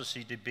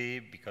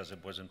 SenseCDB, because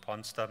it was in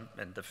Potsdam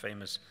and the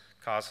famous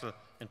castle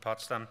in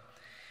Potsdam.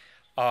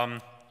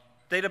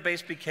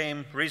 Database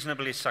became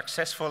reasonably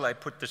successful. I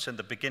put this in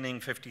the beginning,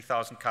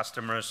 50,000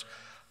 customers,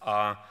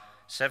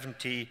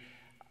 70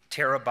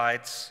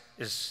 terabytes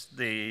is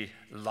the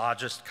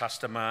largest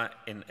customer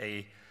in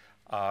a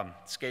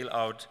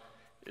scale-out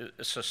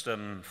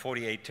system,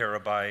 48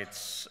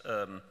 terabytes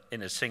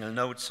in a single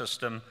node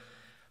system,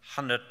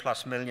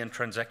 100+ million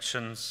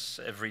transactions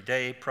every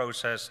day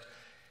processed,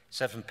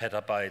 7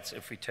 petabytes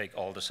if we take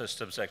all the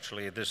systems.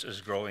 Actually, this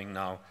is growing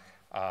now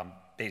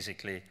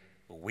basically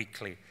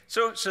weekly.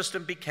 So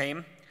system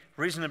became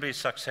reasonably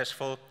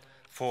successful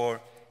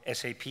for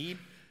SAP.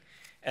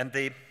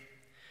 And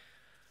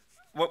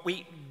what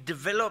we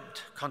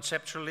developed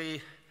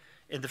conceptually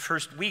in the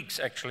first weeks,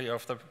 actually,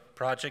 of the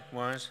project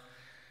was,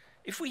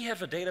 if we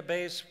have a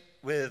database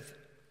with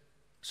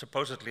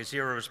supposedly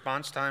 0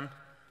 response time,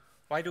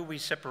 why do we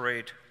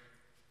separate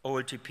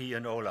OLTP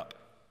and OLAP?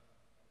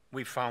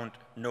 We found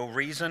no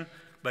reason,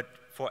 but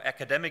for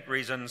academic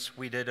reasons,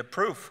 we did a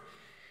proof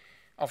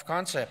of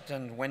concept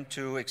and went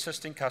to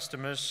existing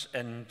customers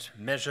and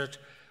measured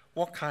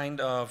what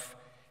kind of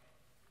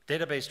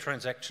database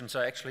transactions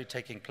are actually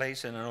taking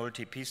place in an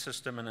OLTP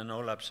system and an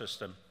OLAP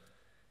system.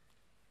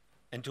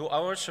 And to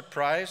our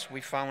surprise,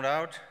 we found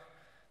out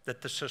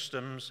that the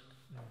systems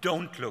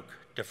don't look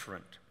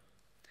different.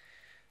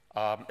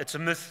 It's a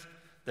myth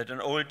that in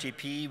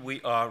OLTP we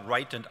are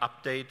write and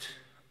update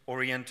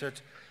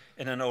oriented.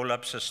 In an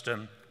OLAP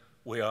system,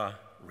 we are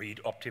read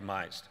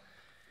optimized.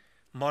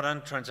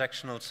 Modern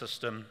transactional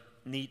systems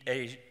need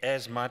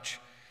as much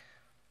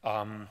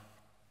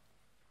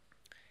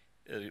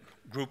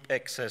group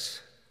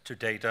access to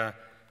data,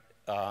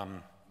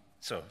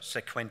 so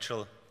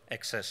sequential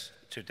access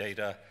to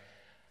data.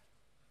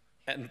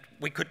 And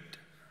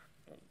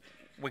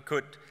we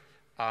could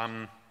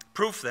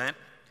prove that.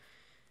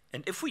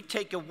 And if we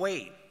take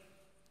away,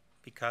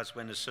 because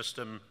when a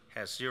system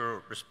has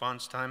 0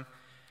 response time,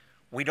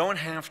 we don't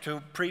have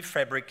to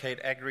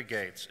prefabricate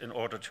aggregates in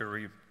order to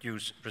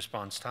reduce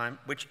response time,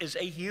 which is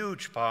a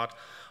huge part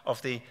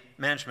of the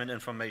management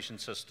information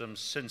systems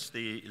since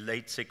the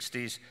late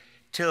 60s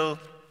till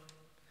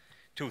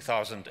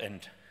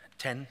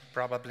 2010,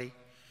 probably.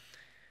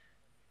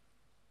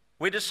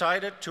 We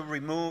decided to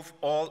remove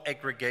all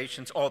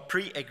aggregations, all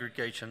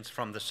pre-aggregations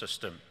from the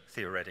system,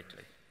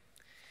 theoretically.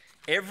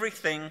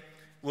 Everything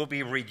will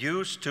be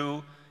reduced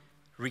to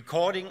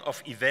recording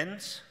of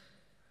events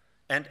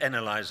and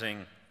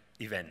analyzing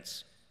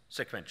events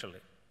sequentially.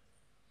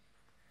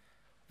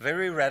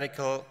 Very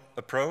radical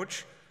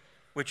approach,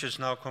 which is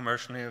now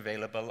commercially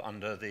available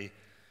under the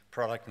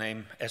product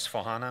name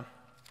S/4HANA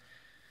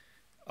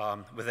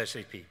with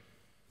SAP.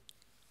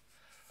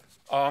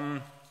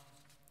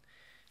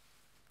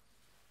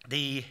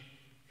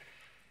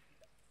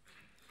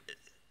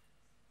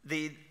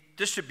 The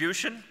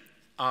distribution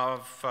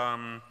of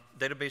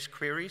database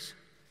queries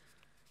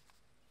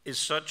is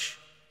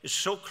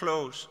so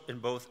close in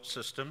both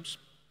systems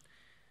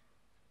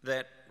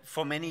that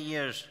for many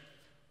years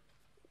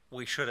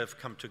we should have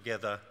come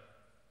together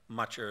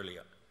much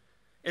earlier.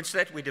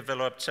 Instead, we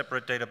developed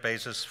separate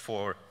databases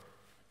for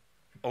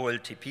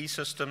OLTP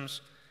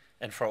systems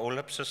and for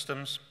OLAP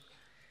systems.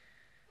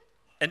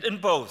 And in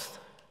both,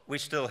 we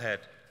still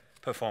had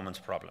performance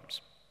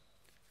problems.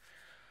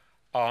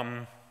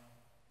 How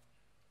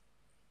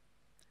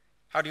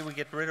do we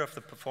get rid of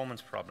the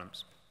performance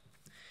problems?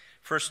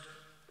 First,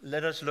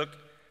 let us look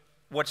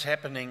what's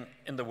happening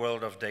in the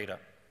world of data.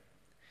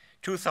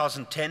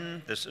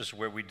 2010, this is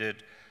where we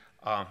did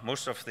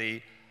most of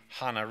the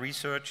HANA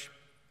research.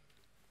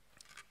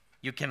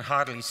 You can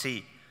hardly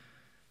see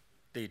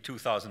the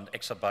 2,000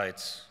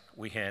 exabytes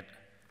we had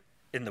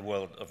in the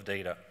world of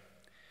data.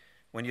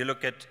 When you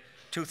look at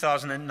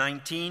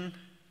 2019,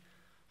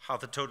 how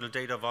the total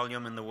data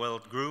volume in the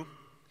world grew,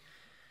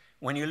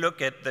 when you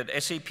look at that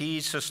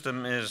SAP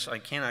system is, I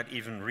cannot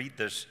even read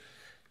this,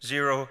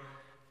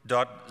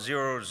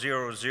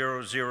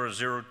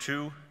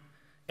 0.000002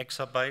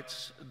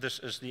 exabytes. This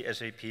is the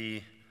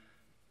SAP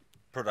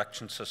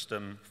production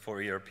system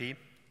for ERP.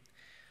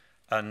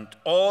 And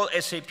all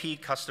SAP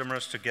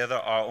customers together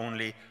are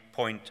only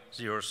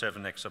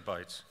 0.07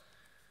 exabytes.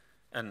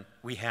 And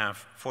we have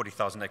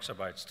 40,000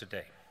 exabytes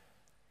today.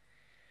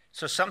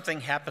 So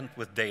something happened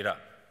with data.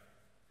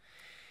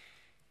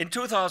 In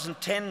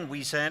 2010,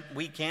 we said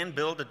we can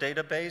build a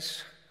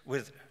database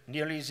with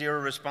nearly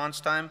 0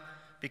 response time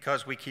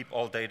because we keep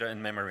all data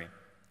in memory.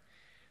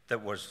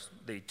 That was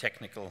the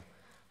technical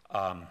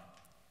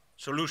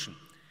solution.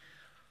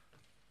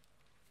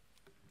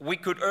 We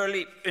could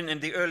in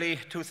the early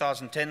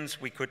 2010s,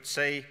 we could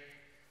say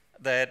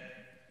that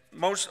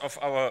most of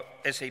our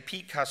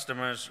SAP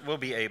customers will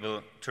be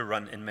able to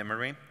run in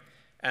memory,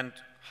 and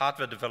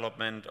hardware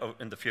development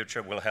in the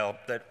future will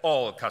help that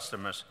all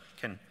customers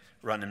can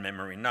run in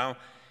memory. Now,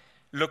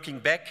 looking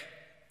back,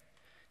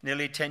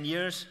 nearly 10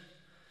 years,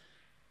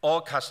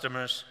 all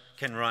customers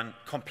can run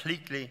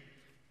completely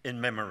in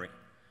memory.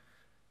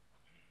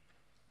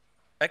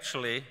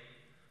 Actually,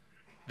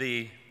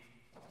 the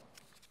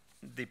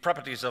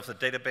properties of the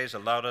database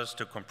allowed us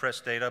to compress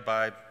data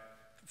by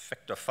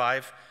factor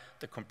 5.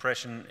 The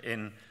compression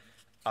in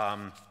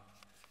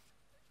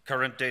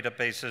current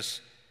databases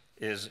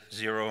is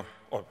 0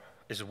 or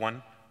is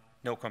 1,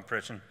 no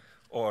compression,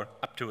 or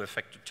up to a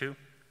factor 2.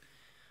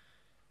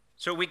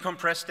 So we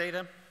compress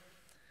data,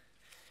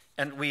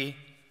 and we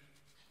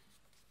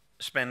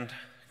spend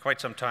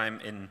quite some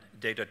time in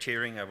data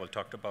tiering. I will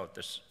talk about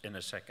this in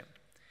a second.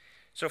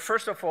 So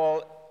first of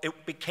all,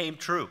 it became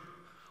true.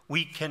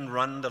 We can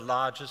run the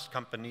largest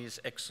companies,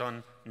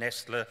 Exxon,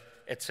 Nestle,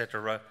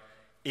 etc.,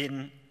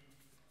 in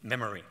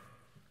memory.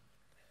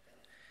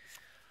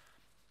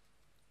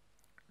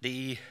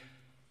 This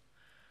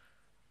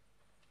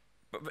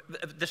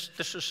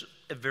is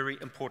a very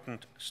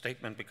important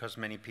statement because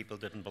many people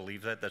didn't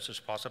believe that this is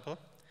possible.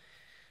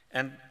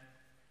 And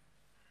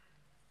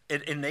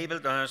it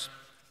enabled us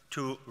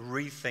to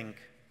rethink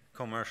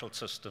commercial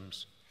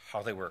systems,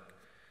 how they work.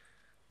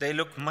 They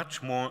look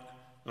much more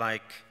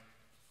like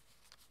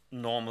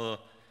normal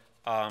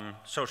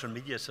social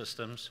media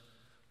systems.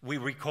 We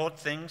record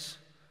things,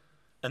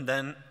 and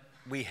then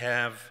we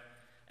have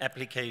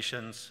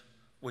applications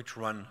which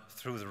run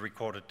through the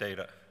recorded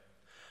data.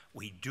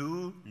 We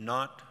do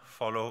not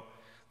follow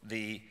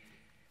the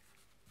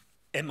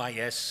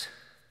MIS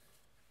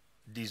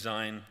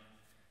design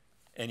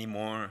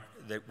anymore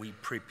that we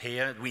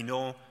prepare. We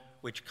know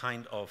which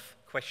kind of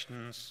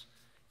questions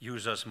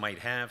users might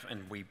have,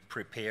 and we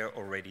prepare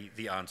already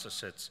the answer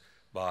sets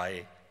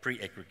by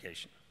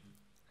pre-aggregation.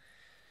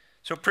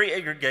 So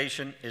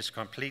pre-aggregation is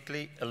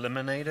completely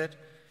eliminated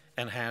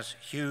and has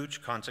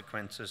huge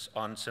consequences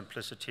on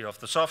simplicity of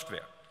the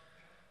software.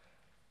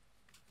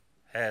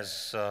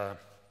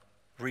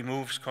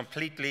 Removes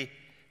completely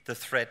the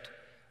threat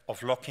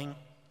of locking,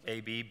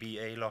 AB,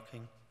 BA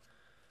locking,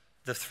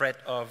 the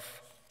threat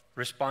of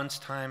response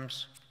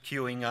times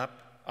queuing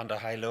up under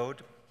high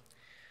load,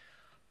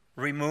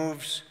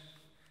 removes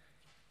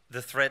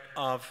the threat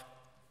of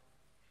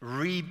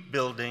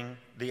rebuilding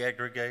the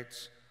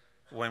aggregates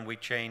when we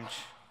change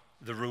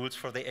the rules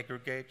for the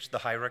aggregates, the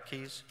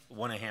hierarchies,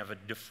 want to have a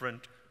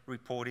different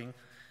reporting,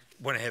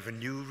 want to have a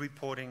new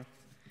reporting.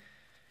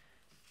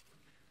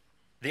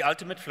 The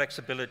ultimate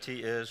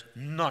flexibility is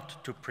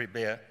not to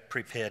prepare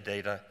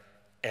data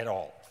at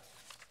all.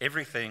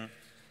 Everything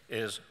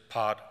is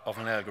part of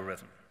an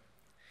algorithm.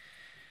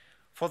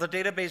 For the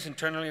database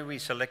internally, we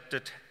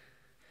selected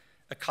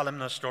a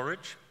columnar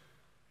storage.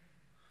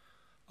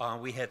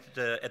 We had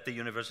at the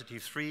university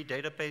 3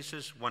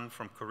 databases, one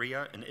from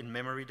Korea, an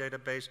in-memory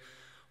database,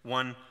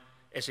 one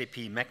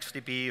SAP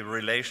MaxDB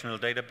relational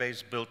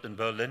database built in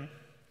Berlin,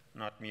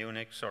 not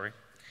Munich, sorry.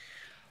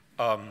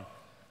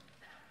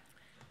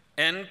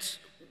 And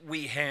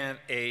we had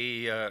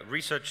a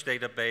research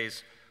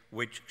database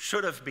which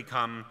should have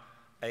become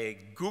a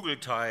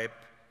Google-type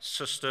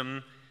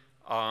system.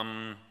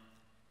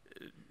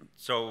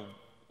 So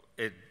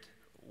it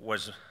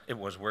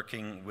was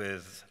working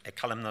with a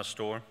columnar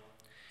store.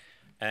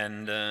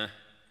 And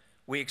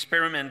we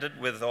experimented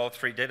with all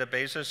 3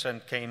 databases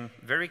and came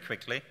very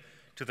quickly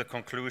to the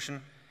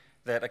conclusion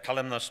that a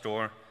columnar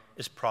store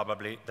is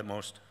probably the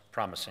most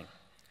promising.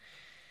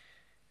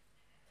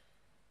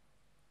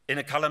 In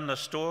a columnar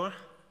store,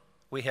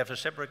 we have a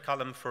separate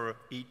column for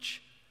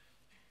each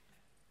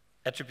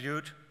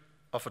attribute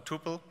of a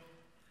tuple.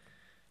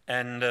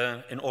 And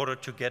in order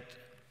to get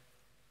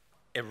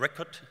a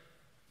record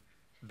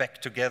back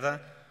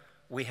together,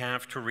 we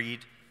have to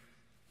read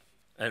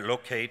and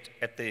locate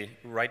at the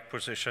right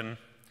position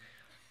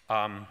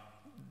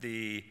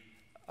the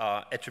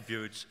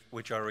attributes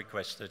which are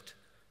requested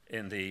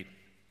in the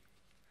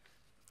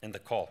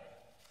call.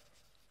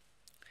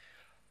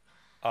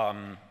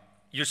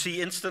 You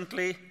see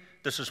instantly,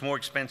 this is more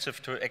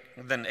expensive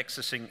than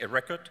accessing a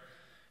record,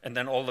 and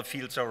then all the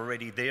fields are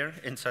already there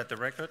inside the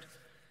record.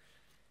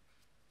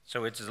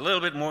 So it's a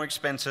little bit more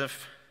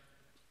expensive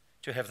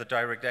to have the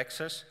direct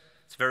access.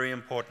 It's very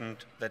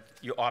important that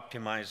you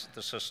optimize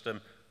the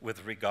system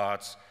with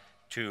regards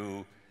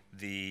to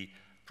the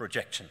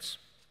projections.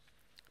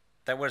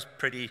 That was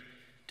pretty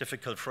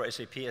difficult for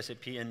SAP.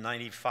 SAP in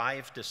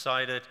 '95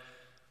 decided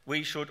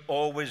we should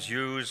always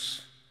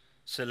use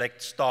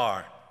select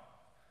star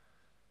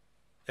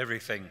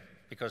everything,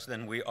 because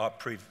then we are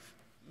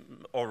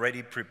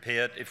already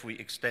prepared if we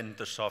extend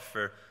the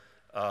software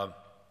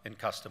in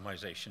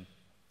customization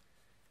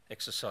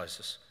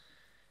exercises.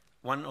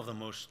 One of the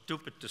most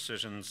stupid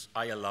decisions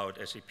I allowed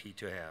SAP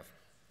to have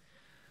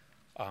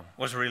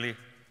was really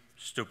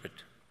stupid.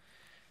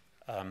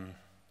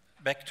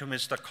 Back to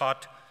Mr.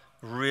 Cott,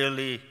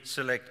 really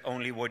select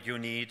only what you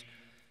need.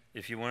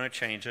 If you want to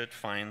change it,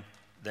 fine,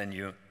 then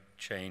you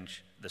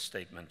change the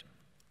statement.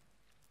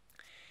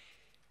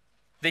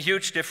 The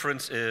huge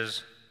difference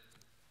is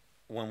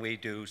when we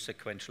do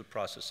sequential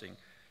processing.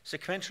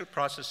 Sequential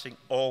processing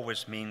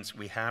always means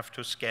we have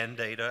to scan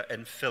data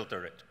and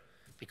filter it,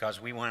 because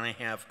we want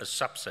to have a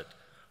subset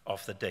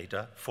of the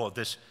data for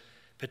this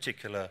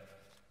particular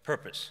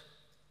purpose.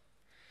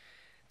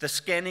 The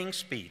scanning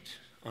speed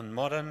on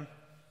modern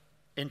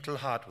Intel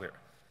hardware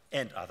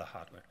and other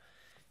hardware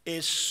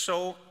is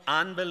so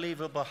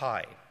unbelievably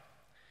high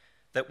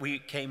that we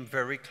came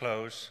very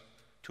close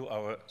to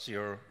our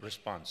zero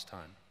response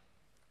time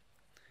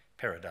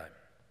paradigm.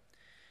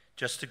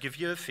 Just to give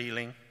you a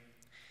feeling,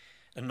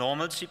 a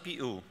normal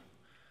CPU,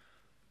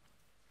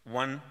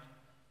 1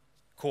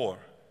 core,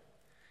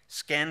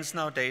 scans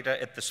now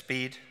data at the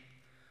speed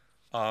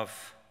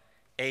of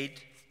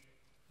 8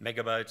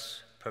 megabytes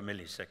per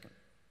millisecond.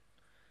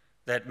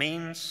 That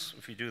means,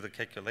 if you do the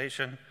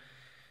calculation,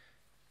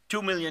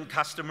 2 million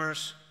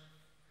customers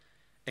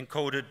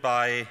encoded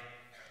by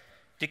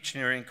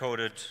dictionary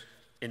encoded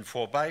in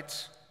 4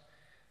 bytes.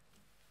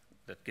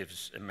 That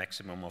gives a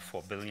maximum of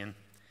 4 billion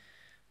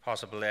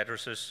possible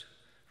addresses,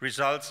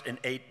 results in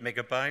 8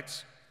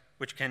 megabytes,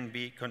 which can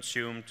be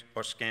consumed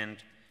or scanned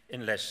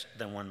in less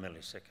than 1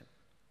 millisecond.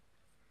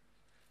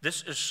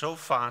 This is so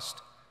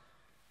fast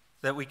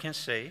that we can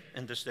say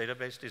in this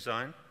database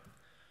design,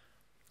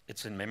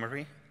 it's in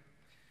memory,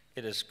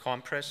 it is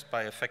compressed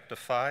by a factor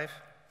 5,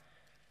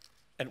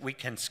 and we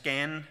can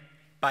scan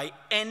by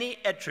any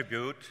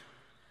attribute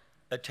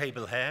a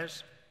table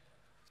has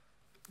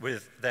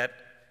with that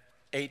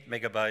 8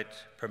 megabyte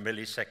per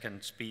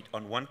millisecond speed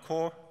on 1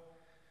 core.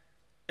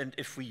 And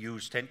if we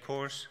use 10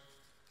 cores,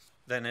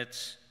 then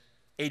it's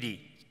 80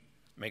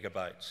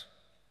 megabytes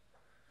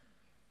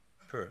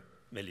per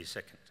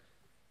millisecond.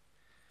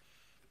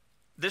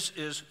 This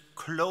is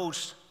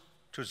close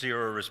to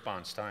zero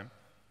response time,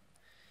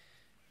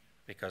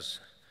 because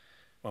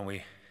when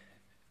we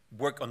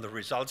work on the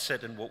result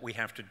set and what we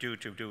have to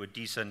do a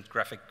decent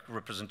graphic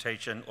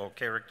representation or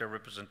character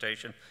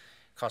representation,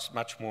 costs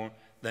much more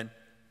than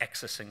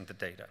accessing the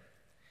data.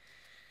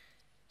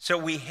 So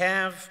we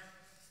have,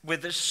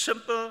 with this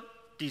simple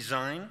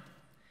design,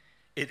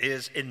 it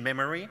is in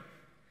memory,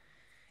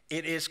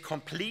 it is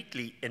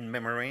completely in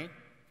memory,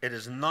 It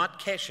is not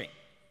caching.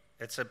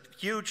 It's a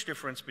huge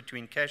difference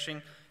between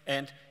caching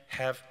and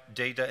have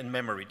data in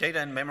memory.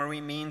 Data in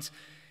memory means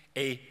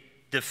a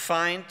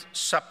defined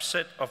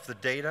subset of the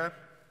data,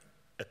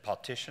 a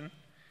partition,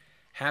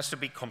 has to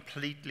be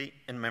completely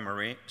in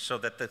memory so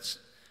that that's,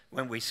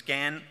 when we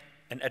scan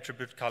an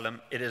attribute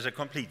column, it is a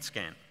complete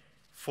scan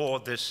for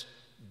this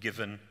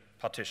given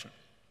partition.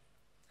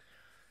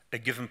 A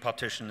given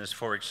partition is,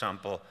 for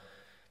example,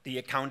 the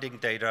accounting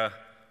data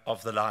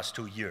of the last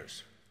 2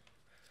 years,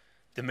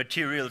 the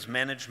materials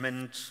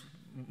management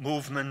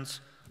movements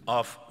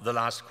of the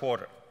last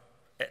quarter,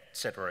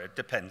 etc. It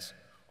depends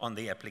on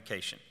the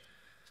application.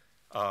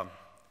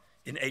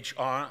 In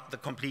HR, the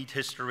complete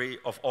history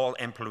of all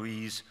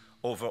employees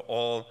over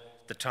all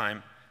the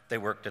time they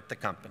worked at the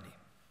company.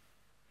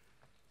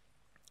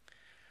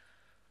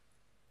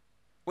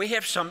 We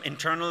have some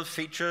internal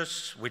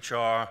features which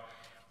were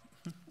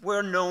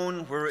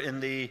known, were in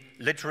the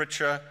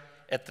literature.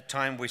 At the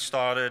time we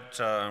started,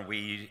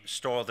 we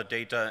store the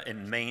data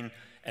in main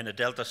and a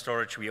delta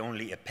storage. We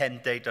only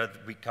append data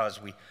because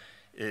we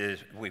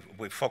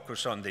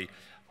focus on the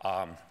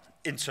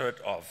insert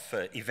of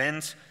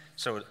events.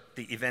 So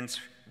the events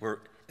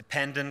were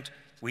appended.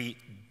 We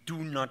do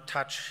not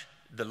touch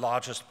the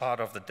largest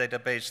part of the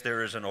database.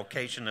 There is an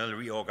occasional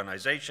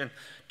reorganization,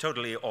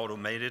 totally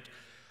automated.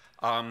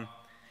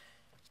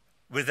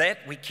 With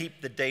that, we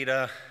keep the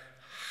data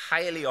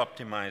highly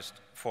optimized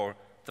for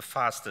the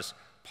fastest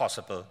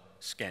possible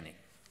scanning.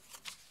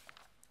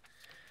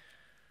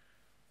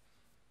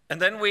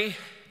 And then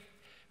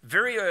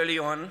very early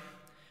on,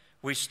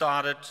 we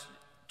started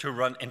to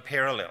run in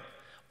parallel.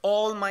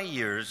 All my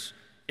years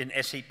in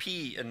SAP,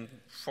 and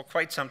for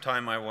quite some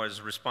time I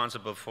was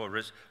responsible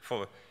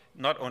for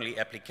not only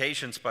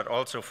applications, but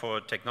also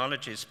for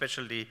technology,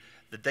 especially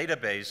the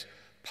database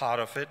part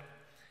of it.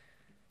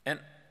 And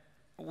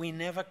we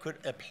never could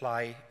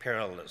apply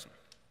parallelism.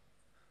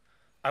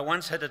 I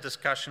once had a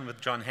discussion with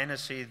John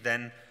Hennessy,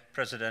 then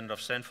president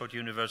of Stanford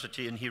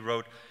University, and he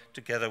wrote,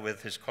 together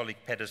with his colleague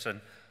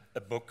Pedersen,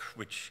 a book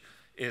which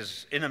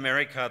is in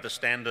America the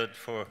standard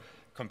for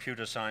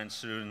computer science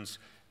students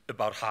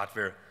about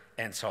hardware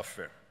and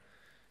software.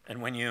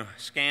 And when you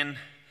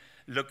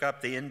look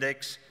up the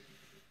index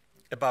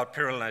about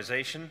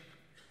parallelization,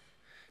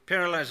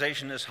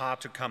 parallelization is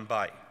hard to come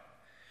by.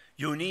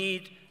 You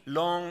need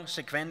long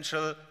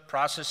sequential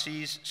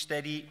processes,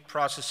 steady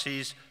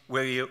processes,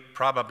 where you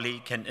probably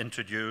can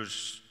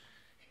introduce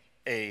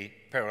a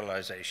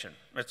parallelization.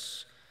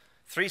 It's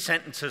 3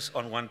 sentences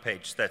on 1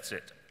 page, that's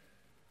it.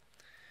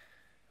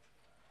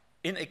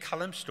 In a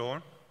column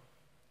store,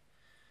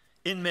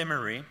 in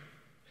memory,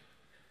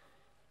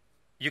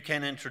 you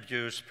can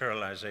introduce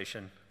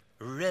parallelization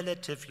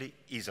relatively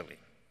easily.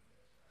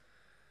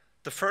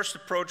 The first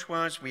approach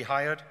was we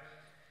hired,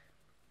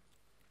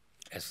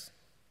 as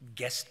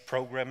guest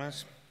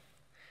programmers,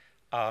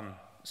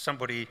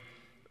 somebody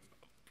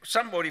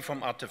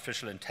from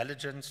artificial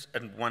intelligence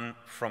and one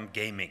from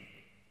gaming.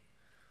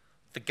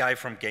 The guy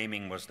from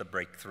gaming was the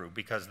breakthrough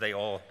because they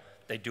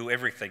do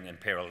everything in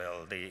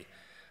parallel.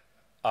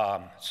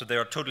 So they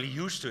are totally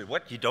used to it.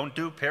 What, you don't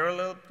do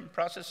parallel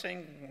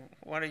processing?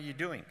 What are you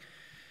doing?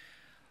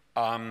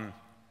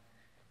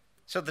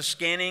 So the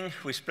scanning,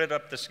 we split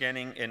up the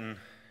scanning in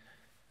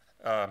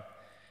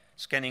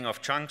scanning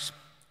of chunks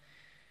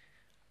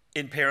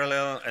in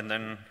parallel, and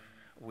then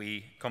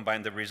we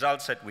combined the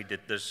results set. We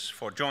did this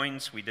for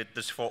joins. We did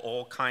this for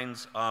all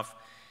kinds of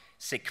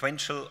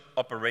sequential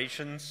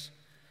operations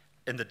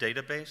in the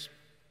database.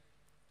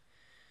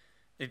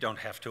 You don't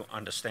have to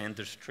understand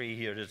this tree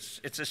here.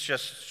 It's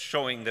just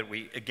showing that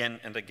we again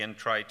and again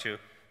try to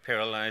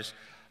parallelize.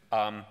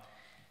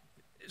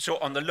 So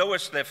on the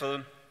lowest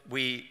level,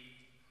 we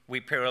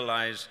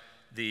parallelize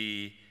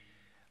the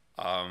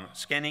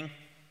scanning.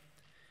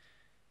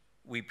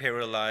 We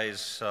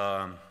parallelize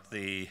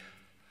that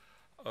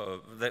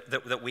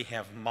we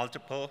have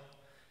multiple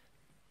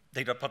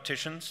data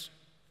partitions,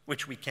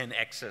 which we can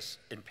access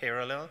in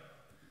parallel.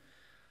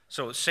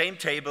 So same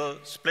table,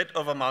 split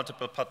over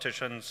multiple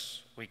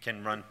partitions. We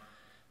can run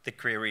the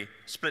query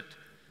split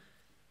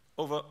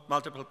over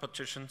multiple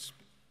partitions.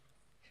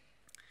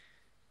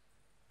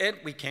 And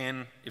we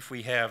can, if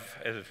we have,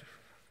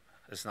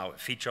 it's now a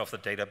feature of the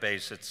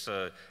database,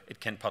 it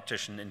can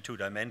partition in 2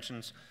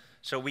 dimensions.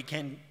 So we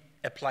can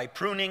apply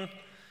pruning.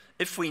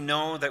 If we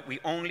know that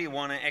we only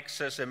want to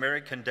access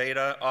American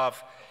data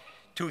of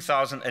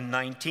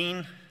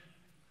 2019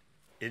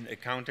 in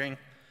accounting,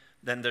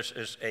 then there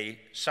is a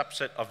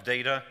subset of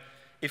data.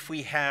 If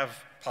we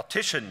have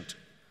partitioned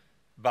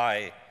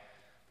by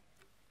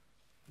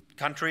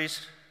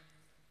countries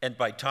and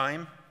by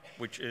time,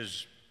 which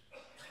is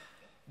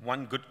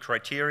 1 good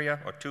criteria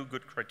or 2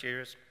 good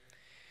criteria,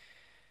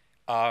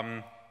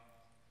 then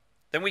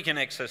we can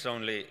access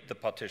only the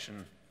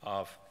partition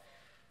of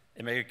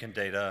American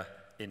data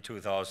in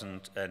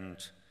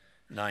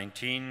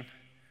 2019,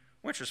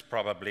 which is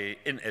probably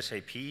in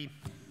SAP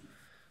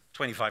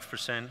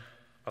 25%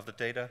 of the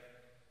data.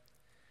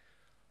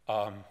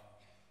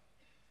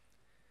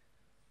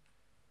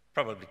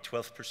 Probably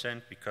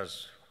 12%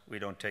 because we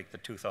don't take the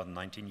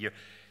 2019 year.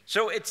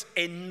 So it's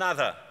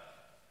another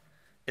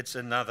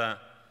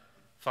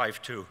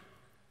 5 to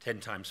 10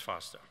 times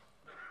faster.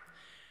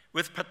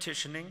 With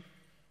partitioning,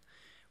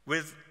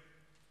 with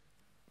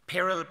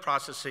parallel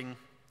processing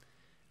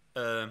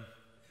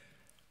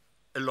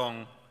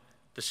along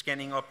the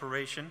scanning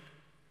operation,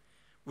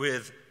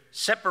 with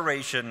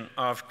separation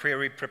of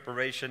query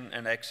preparation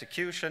and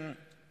execution,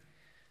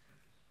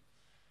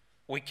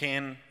 we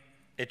can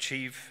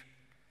achieve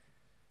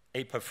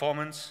a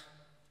performance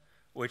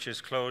which is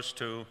close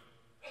to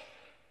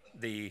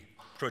the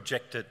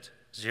projected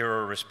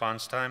 0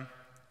 response time.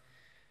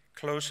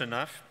 Close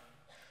enough.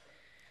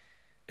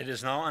 It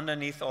is now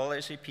underneath all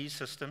SAP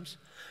systems,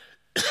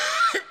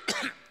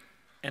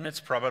 and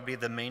it's probably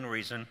the main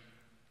reason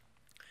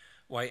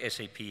why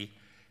SAP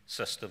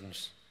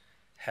systems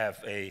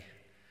have a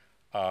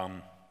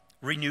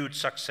renewed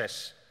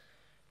success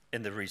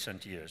in the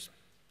recent years.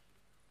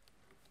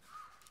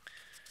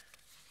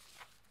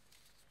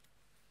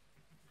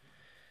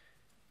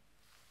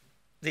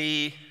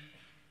 I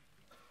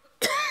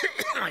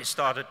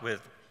started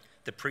with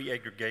the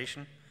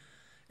pre-aggregation.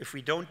 If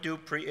we don't do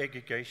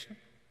pre-aggregation,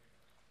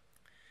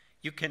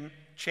 you can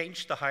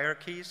change the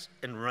hierarchies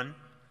and run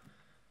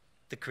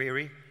the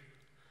query,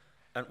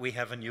 and we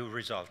have a new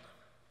result.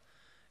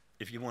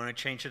 If you want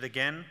to change it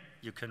again,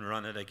 you can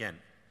run it again.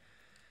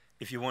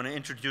 If you want to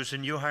introduce a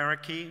new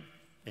hierarchy,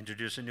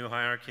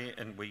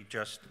 and we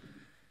just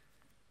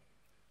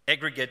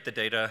aggregate the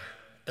data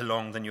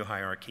along the new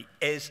hierarchy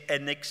as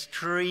an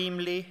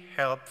extremely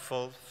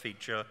helpful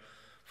feature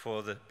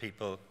for the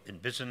people in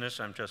business.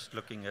 I'm just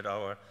looking at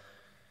our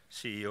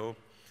CEO.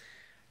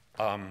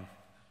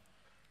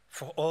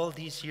 For all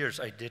these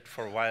years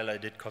for a while I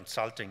did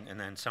consulting, and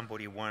then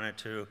somebody wanted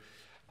to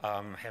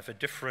have a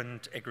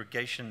different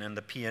aggregation in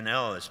the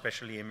P&L,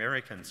 especially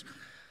Americans.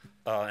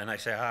 And I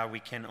say, we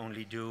can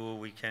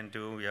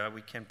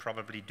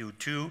probably do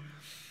 2.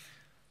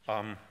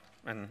 And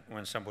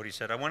when somebody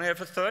said, I want to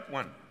have a third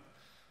one,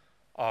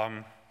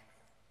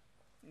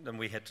 then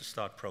we had to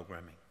start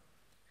programming.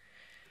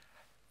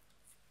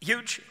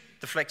 Huge,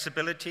 the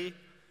flexibility.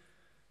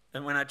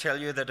 And when I tell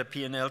you that a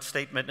P&L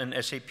statement in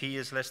SAP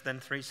is less than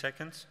 3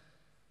 seconds,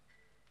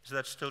 is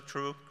that still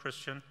true,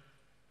 Christian?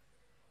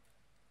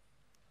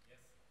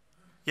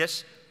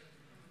 Yes?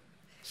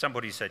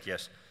 Somebody said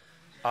yes.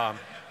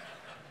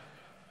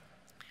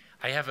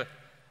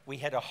 We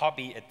had a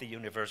hobby at the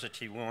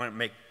university. We wanted to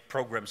make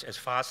programs as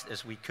fast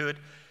as we could.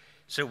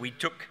 So we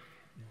took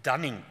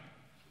dunning.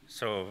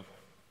 So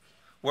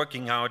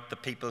working out the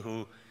people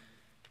who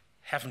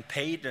haven't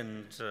paid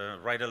and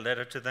write a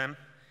letter to them.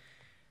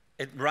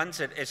 It runs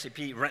at SAP,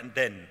 ran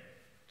then,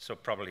 so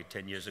probably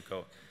 10 years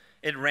ago.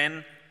 It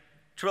ran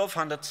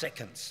 1,200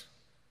 seconds.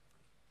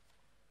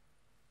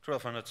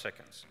 1,200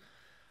 seconds.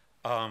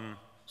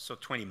 So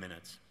 20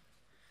 minutes.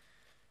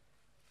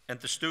 And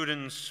the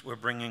students were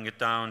bringing it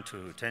down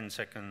to 10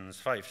 seconds,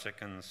 5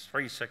 seconds,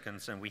 3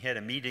 seconds, and we had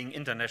a meeting,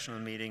 international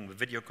meeting with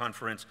video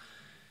conference,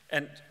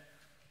 and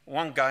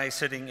one guy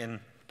sitting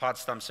in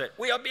Potsdam said,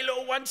 we are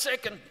below 1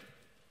 second.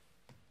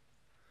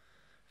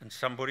 And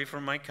somebody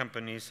from my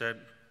company said,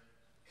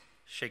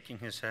 shaking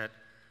his head,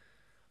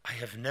 I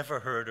have never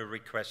heard a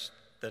request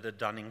that a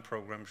dunning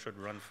program should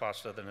run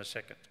faster than a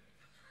second.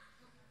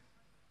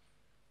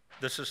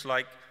 This is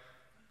like,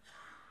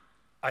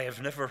 I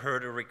have never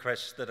heard a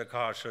request that a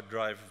car should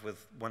drive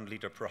with 1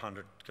 liter per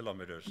 100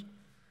 kilometers.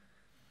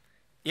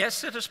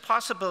 Yes, it is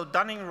possible.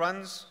 Dunning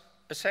runs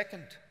a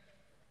second.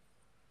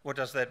 What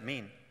does that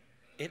mean?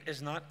 It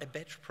is not a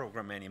batch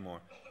program anymore.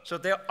 So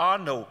there are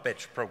no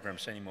batch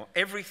programs anymore.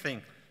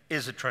 Everything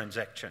is a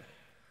transaction.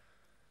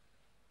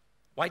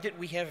 Why did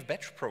we have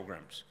batch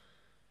programs?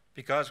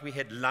 Because we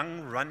had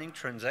long-running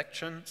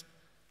transactions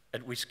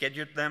and we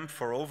scheduled them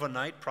for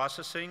overnight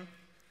processing.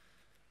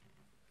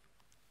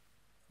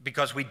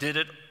 Because we did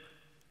it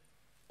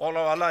all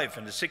our life,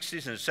 in the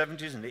 60s and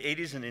the 70s and the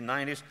 80s and the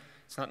 90s.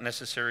 It's not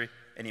necessary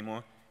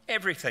anymore.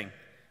 Everything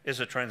is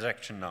a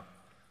transaction now.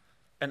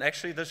 And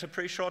actually, there's a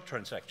pretty short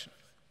transaction.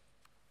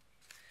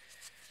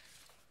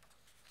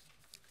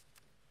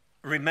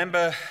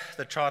 Remember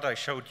the chart I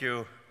showed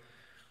you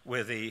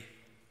with the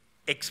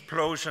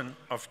explosion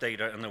of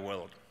data in the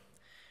world.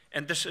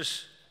 And this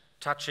is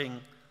touching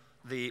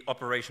the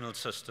operational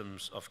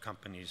systems of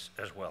companies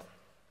as well.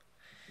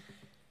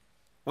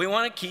 We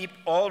want to keep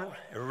all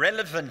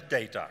relevant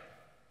data,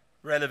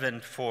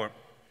 relevant for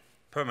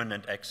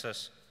permanent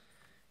access,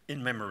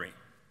 in memory.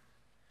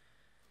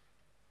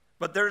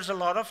 But there's a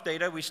lot of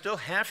data we still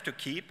have to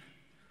keep,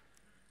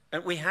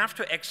 and we have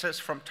to access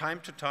from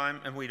time to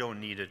time, and we don't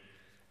need it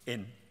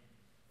in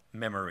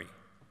memory.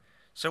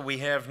 So we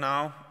have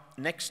now,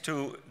 next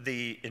to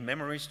the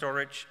in-memory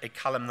storage, a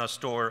columnar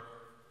store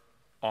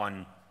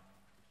on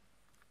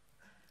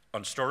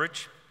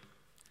storage,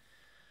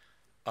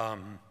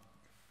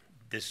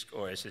 disk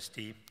or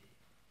SSD,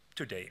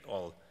 today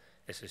all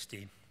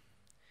SSD.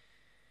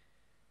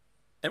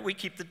 And we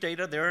keep the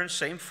data there in the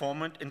same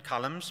format in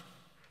columns.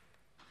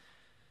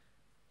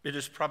 It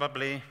is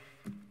probably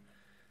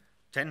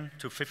 10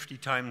 to 50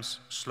 times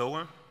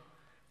slower,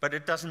 but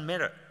it doesn't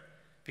matter,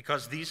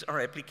 because these are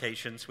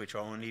applications which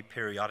are only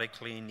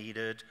periodically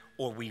needed,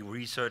 or we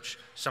research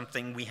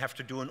something, we have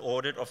to do an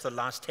audit of the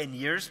last 10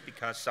 years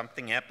because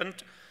something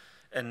happened,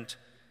 and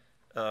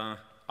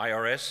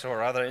IRS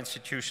or other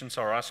institutions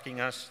are asking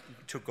us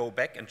to go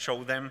back and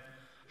show them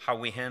how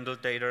we handle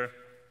data.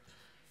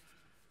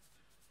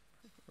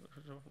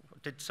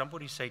 Did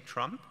somebody say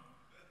Trump?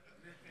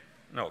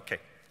 No, okay.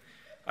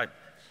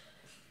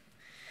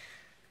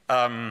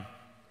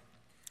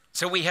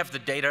 So we have the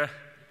data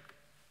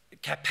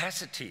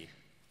capacity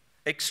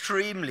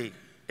extremely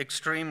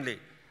extended.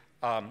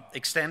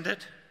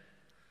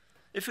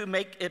 If we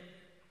make a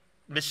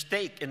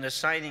mistake in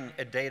assigning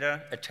a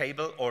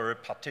table or a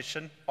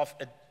partition of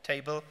a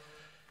table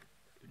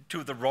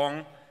to the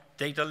wrong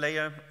data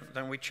layer,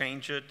 then we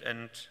change it,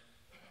 and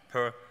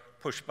per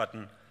push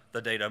button,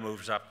 the data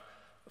moves up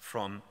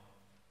from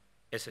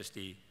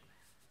SSD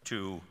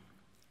to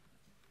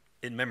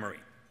in-memory.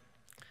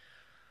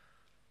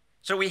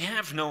 So we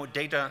have no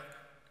data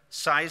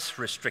size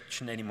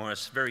restriction anymore.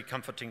 It's very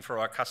comforting for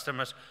our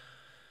customers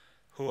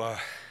who are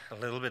a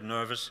little bit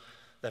nervous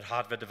that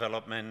hardware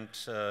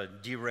development,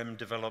 DRAM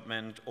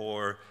development,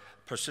 or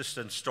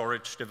persistent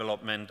storage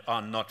development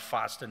are not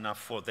fast enough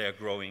for their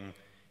growing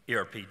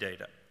ERP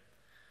data.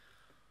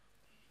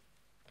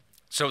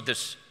 So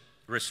this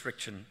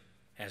restriction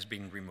has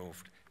been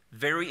removed.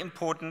 Very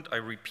important, I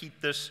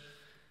repeat this,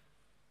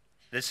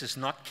 this is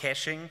not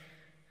caching,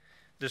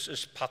 this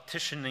is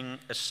partitioning,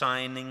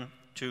 assigning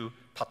to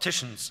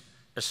partitions,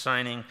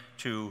 assigning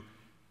to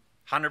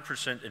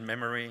 100% in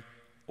memory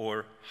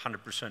or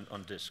 100%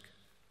 on disk.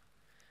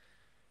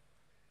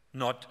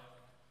 Not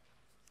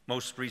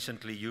most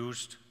recently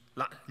used,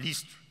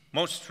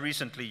 most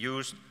recently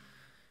used,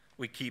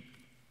 we keep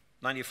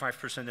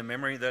 95% in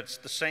memory, that's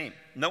the same.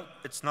 No,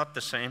 it's not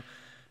the same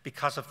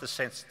because of the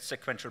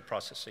sequential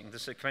processing. The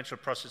sequential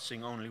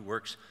processing only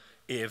works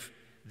if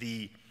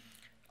the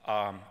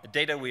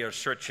data we are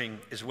searching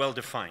is well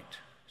defined.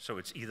 So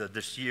it's either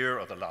this year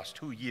or the last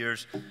 2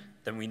 years,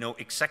 then we know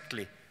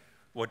exactly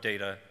what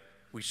data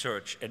we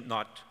search and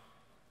not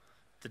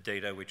the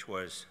data which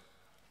was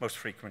most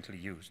frequently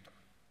used.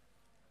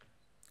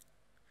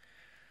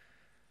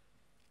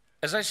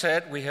 As I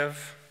said, we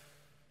have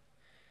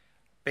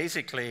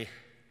basically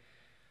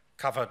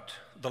covered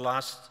the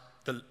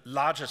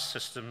largest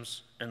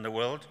systems in the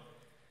world.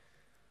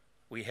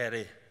 We had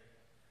a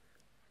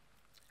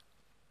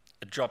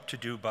job to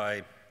do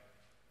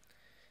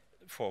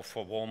for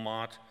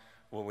Walmart,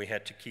 where we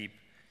had to keep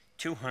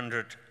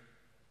 200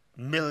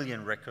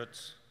 million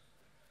records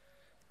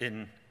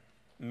in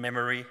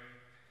memory,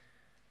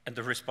 and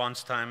the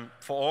response time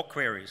for all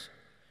queries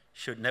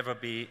should never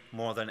be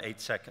more than 8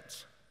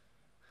 seconds.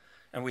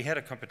 And we had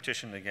a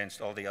competition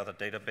against all the other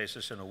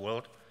databases in the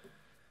world,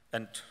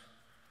 and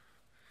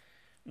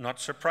not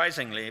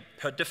surprisingly,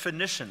 per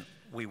definition,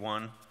 we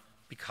won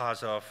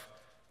because of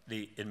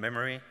the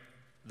in-memory,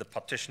 the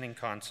partitioning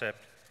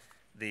concept,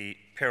 the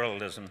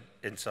parallelism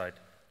inside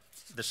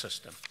the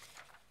system.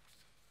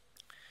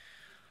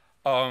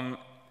 Then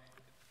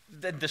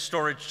the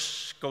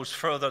storage goes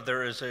further.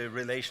 There is a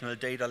relational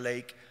data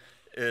lake.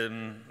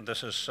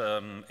 This is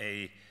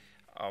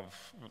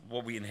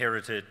what we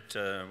inherited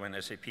when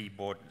SAP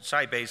bought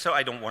Sybase. So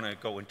I don't want to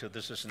go into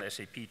this. This is an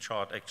SAP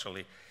chart,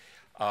 actually.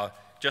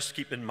 Just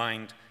keep in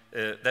mind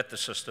that the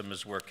system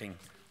is working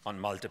on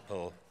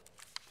multiple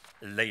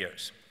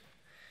layers.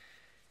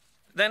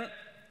 Then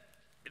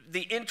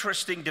the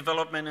interesting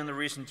development in the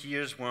recent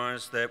years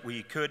was that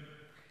we could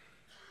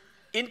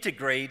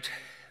integrate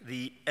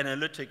the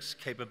analytics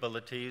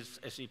capabilities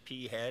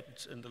SAP had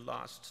in the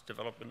last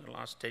development in the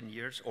last 10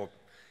 years, or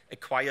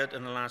acquired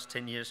in the last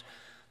 10 years,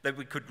 that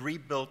we could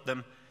rebuild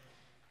them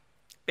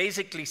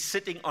basically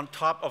sitting on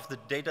top of the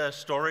data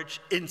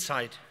storage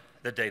inside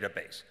the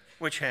database,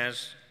 which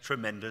has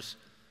tremendous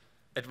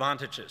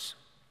advantages.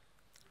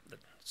 The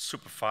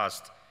super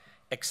fast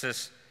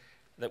access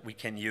that we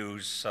can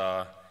use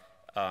or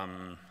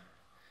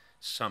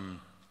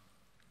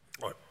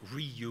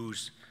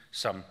reuse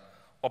some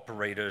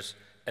operators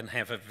and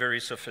have a very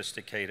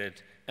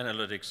sophisticated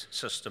analytics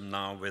system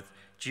now with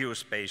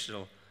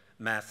geospatial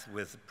math,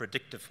 with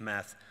predictive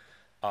math,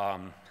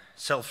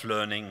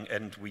 self-learning,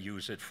 and we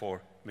use it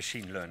for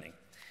machine learning.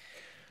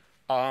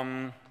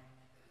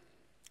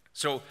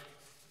 So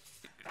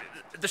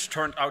this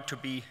turned out to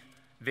be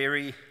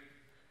very,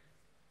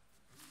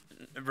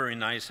 very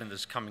nice and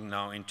is coming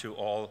now into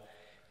all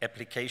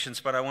applications,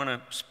 but I want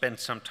to spend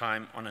some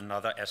time on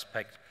another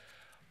aspect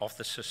of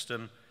the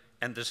system,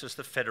 and this is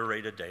the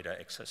federated data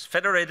access.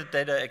 Federated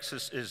data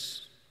access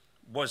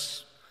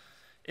was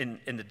in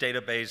the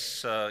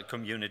database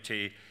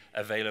community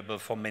available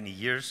for many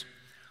years.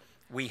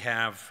 We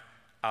have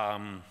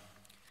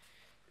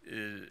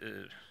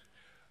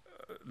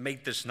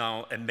made this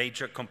now a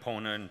major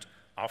component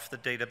of the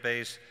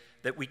database,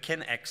 that we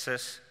can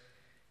access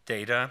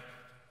data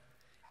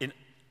in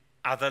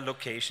other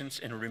locations,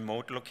 in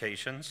remote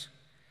locations,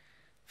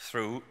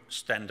 through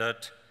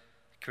standard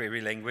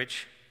query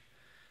language,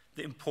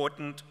 The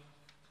important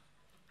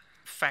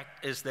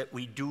fact is that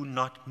we do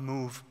not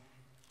move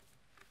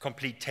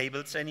complete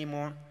tables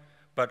anymore,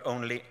 but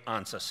only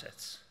answer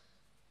sets.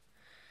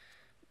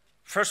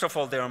 First of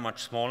all, they are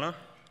much smaller.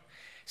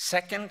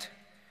 Second,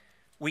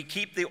 we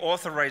keep the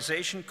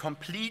authorization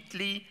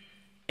completely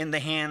in the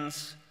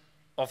hands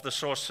of the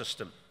source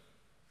system.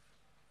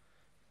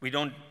 We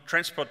don't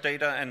transport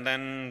data and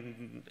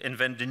then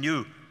invent a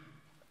new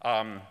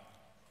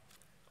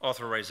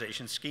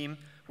authorization scheme.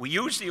 We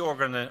use the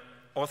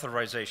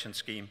authorization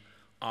scheme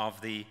of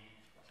the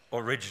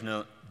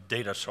original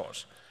data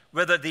source,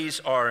 whether these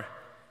are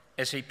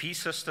SAP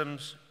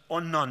systems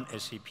or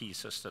non-SAP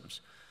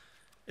systems.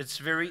 It's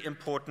very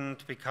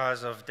important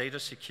because of data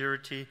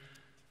security.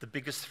 The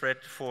biggest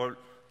threat for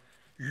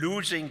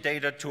losing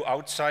data to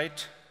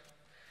outside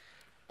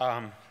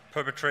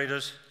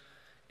perpetrators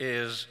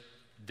is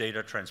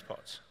data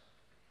transports.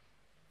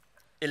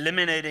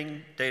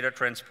 Eliminating data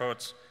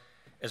transports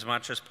as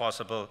much as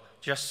possible,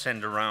 just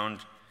send around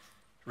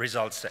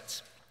result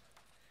sets.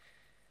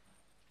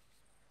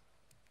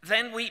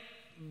 Then we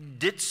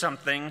did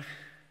something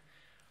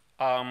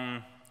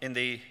in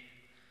the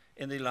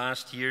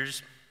last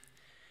years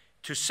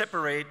to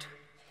separate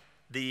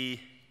the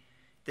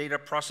data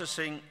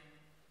processing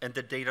and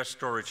the data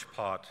storage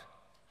part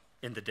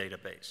in the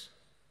database.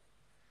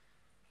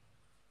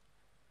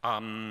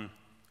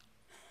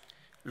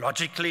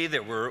 Logically, they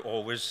were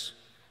always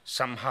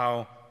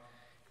somehow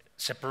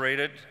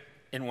separated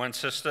in one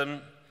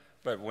system,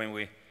 but when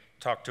we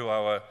talked to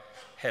our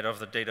head of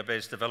the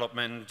database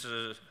development,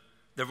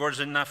 there was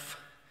enough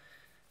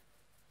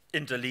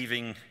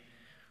interleaving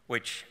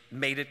which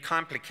made it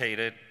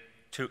complicated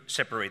to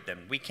separate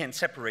them. We can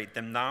separate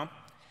them now,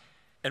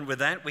 and with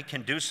that we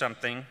can do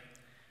something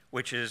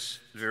which is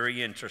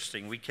very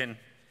interesting. We can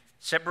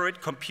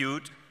separate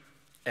compute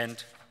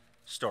and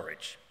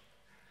storage.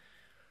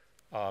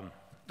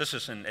 This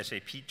is an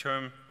SAP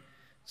term.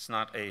 It's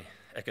not an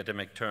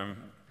academic term.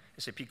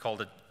 SAP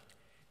called it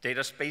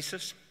data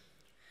spaces.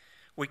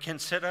 We can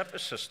set up a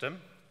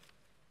system,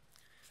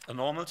 a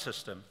normal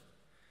system,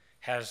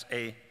 has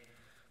a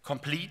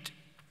complete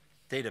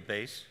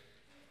database,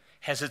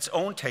 has its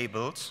own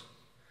tables,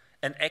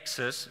 and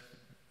access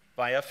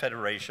via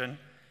federation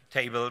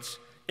tables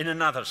in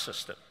another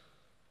system.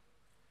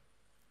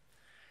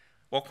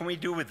 What can we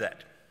do with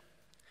that?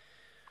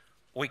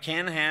 We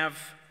can have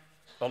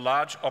a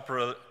large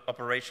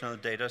operational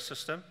data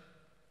system,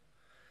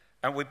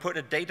 and we put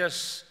a data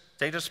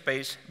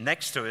space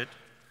next to it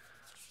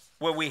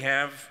where we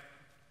have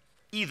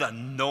either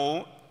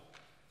no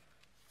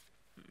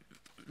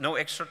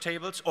extra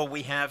tables, or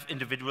we have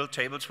individual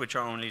tables which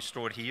are only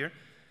stored here.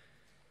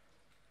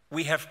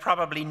 We have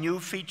probably new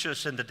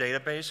features in the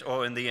database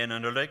or in the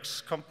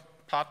analytics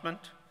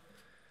compartment,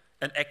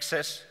 and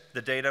access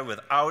the data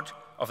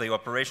of the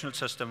operational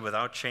system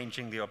without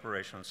changing the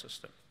operational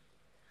system.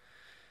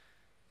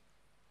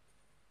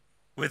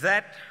 With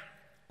that,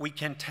 we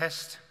can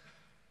test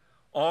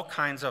all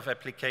kinds of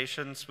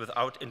applications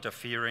without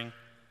interfering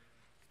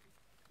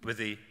with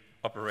the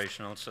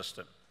operational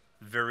system.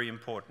 Very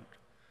important.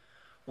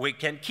 We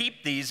can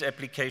keep these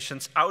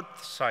applications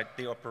outside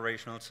the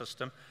operational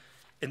system.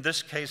 In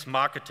this case,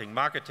 marketing.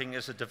 Marketing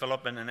is a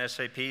development in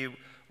SAP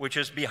which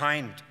is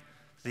behind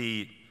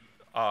the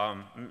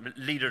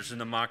leaders in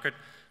the market,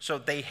 so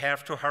they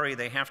have to hurry,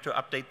 they have to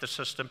update the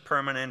system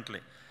permanently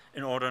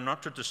in order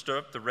not to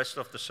disturb the rest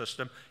of the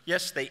system.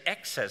 Yes, they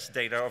access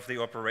data of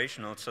the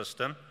operational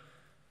system,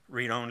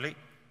 read-only,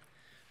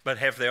 but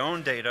have their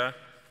own data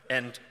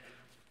and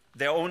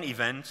their own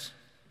events,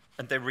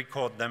 and they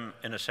record them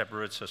in a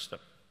separate system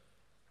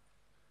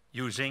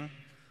using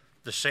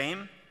the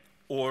same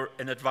or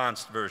an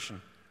advanced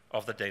version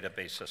of the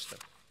database system.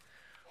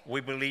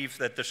 We believe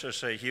that this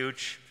is a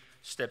huge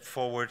step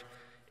forward,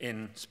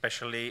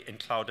 especially in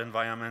cloud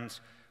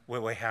environments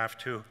where we have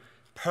to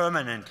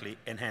permanently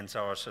enhance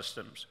our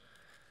systems.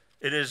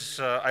 It is,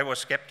 I was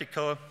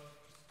skeptical,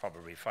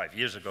 probably 5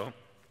 years ago,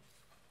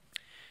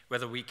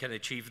 whether we can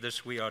achieve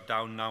this. We are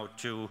down now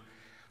to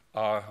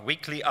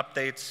weekly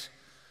updates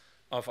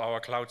of our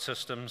cloud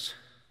systems.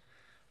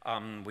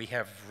 We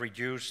have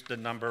reduced the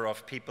number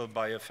of people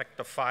by a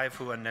factor 5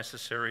 who are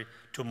necessary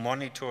to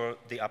monitor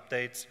the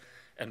updates,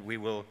 and we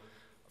will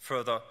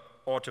further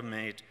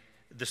automate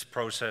this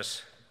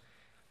process.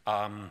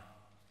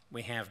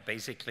 We have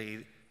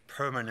basically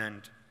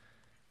permanent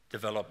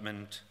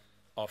development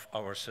of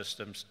our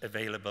systems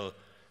available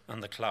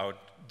on the cloud.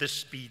 This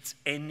speeds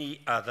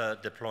any other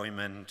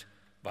deployment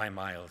by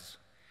miles.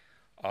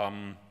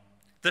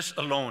 This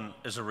alone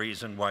is a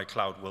reason why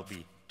cloud will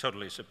be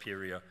totally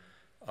superior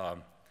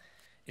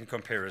in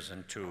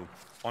comparison to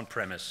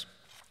on-premise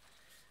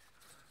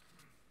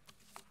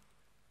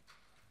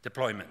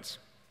deployments.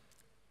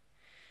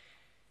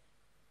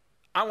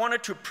 I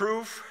wanted to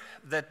prove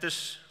that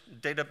this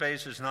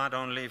database is not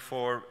only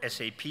for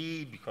SAP,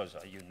 because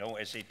you know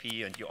SAP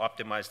and you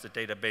optimize the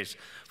database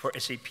for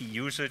SAP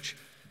usage.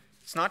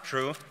 It's not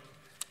true.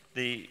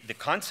 The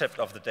concept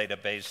of the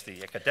database,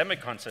 the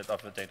academic concept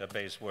of the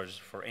database, was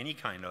for any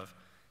kind of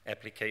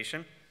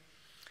application.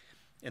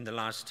 in the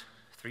last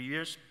 3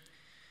 years.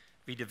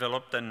 We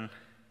developed a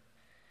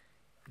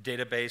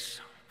database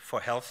for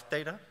health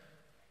data.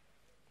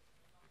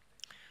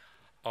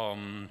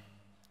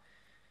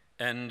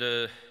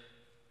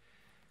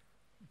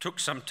 Took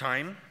some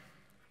time.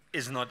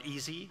 Is not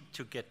easy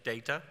to get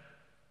data.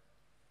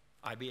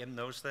 IBM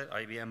knows that.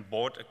 IBM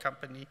bought a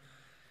company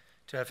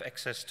to have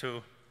access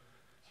to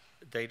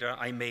data.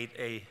 I made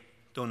a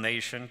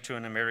donation to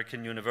an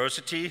American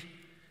university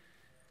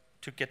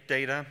to get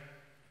data.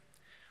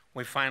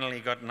 We finally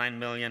got 9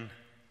 million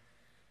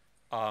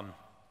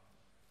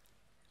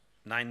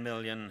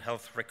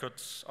health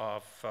records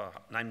of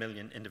 9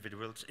 million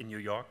individuals in New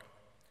York.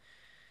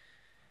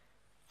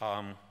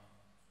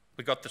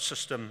 We got the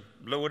system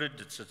loaded.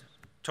 It's a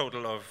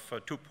total of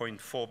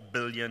 2.4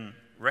 billion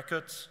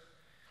records,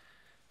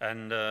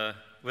 and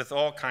with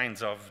all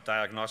kinds of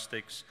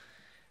diagnostics,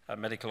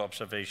 medical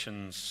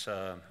observations,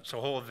 so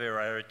a whole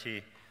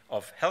variety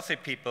of healthy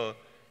people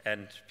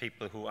and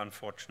people who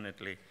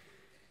unfortunately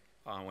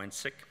went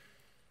sick.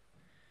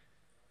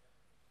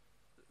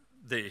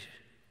 The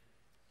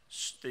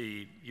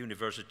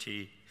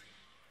university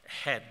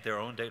had their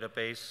own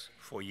database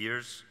for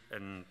years,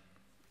 and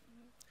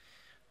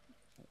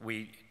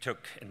we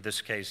took, in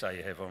this case,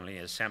 I have only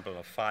a sample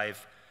of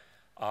five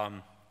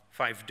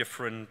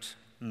different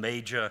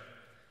major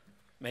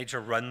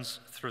runs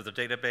through the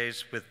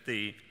database with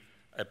the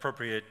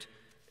appropriate,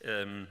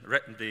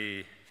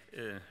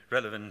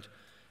 relevant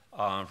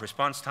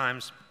response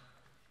times.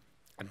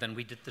 And then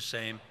we did the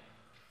same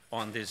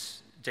on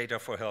this Data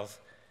for Health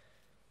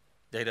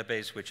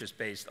database, which is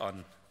based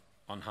on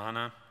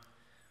HANA,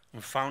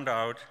 and found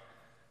out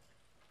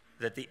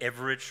that the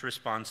average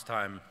response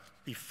time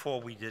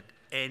before we did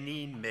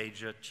any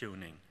major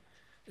tuning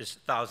is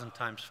 1,000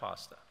 times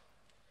faster.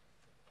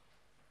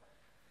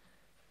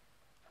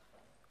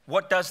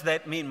 What does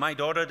that mean? My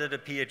daughter did a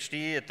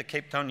PhD at the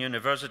Cape Town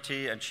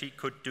University, and she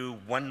could do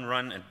one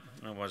run, and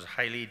it was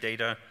highly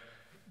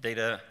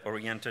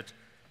data-oriented.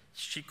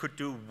 She could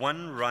do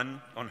one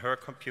run on her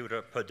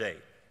computer per day.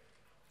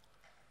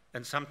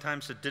 And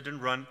sometimes it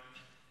didn't run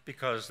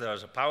because there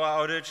was a power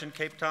outage in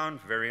Cape Town,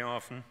 very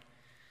often,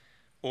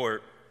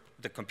 or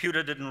the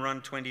computer didn't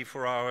run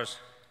 24 hours.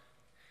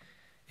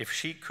 If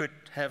she could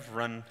have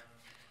run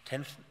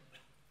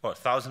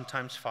 1,000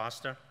 times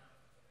faster,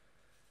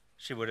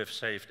 she would have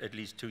saved at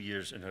least 2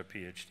 years in her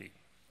PhD.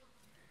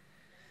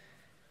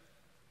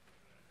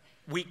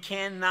 We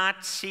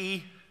cannot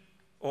see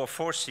or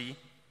foresee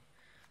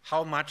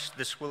how much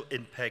this will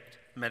impact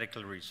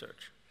medical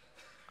research.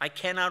 I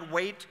cannot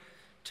wait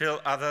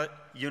till other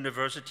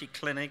university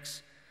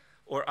clinics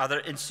or other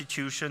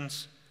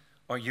institutions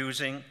are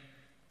using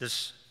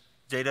this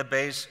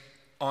database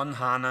on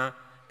HANA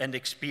and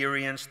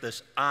experience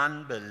this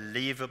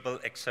unbelievable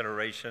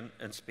acceleration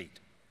and speed.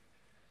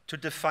 To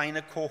define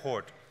a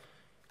cohort,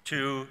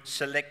 to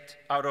select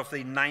out of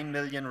the 9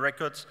 million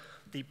records,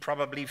 the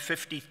probably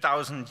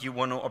 50,000 you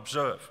want to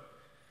observe.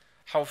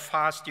 How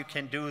fast you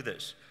can do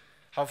this,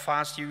 how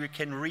fast you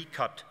can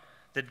recut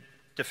the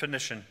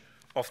definition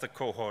of the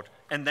cohort,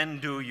 and then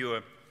do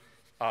your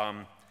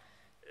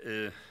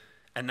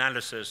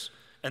analysis,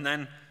 and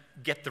then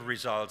get the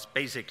results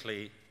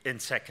basically in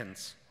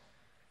seconds,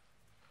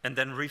 and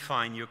then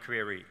refine your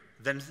query,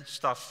 then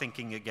start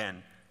thinking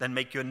again, then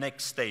make your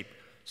next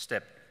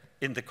step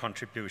in the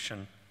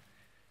contribution.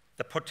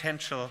 The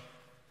potential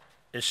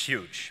is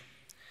huge.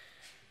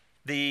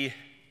 The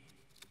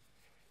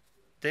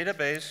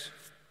database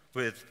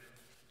with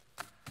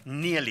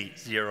nearly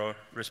zero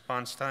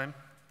response time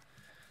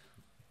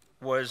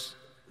was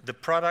the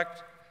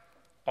product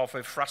of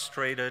a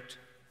frustrated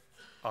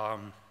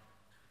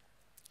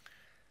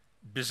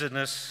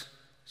business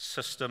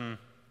system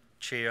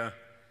chair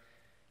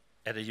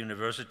at a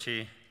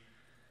university,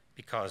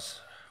 because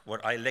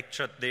what I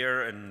lectured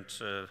there, and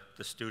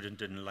the student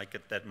didn't like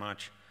it that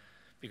much,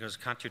 because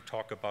can't you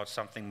talk about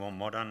something more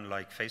modern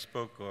like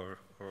Facebook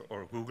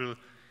or Google?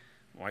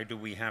 Why do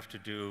we have to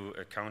do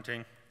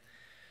accounting?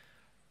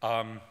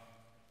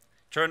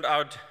 Turned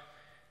out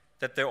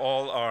that they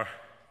all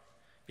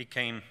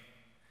became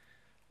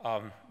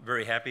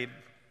very happy,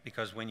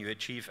 because when you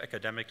achieve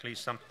academically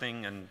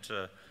something and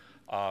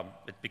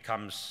it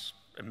becomes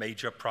a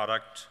major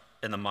product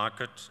in the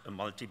market, a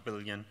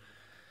multi-billion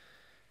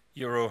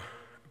euro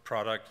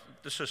product,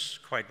 this is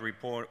quite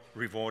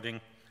rewarding.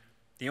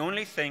 The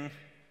only thing,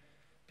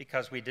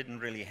 because we didn't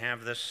really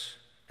have this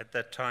at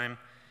that time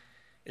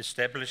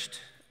established,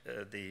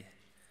 the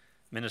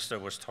minister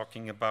was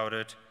talking about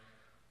it,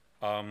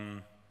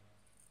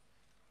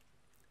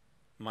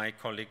 my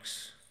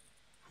colleagues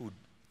who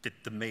did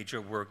the major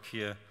work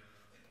here,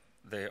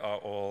 they are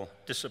all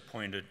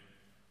disappointed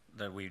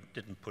that we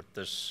didn't put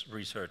this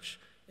research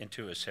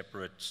into a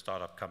separate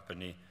startup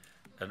company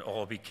and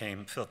all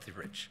became filthy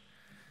rich.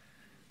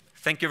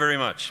 Thank you very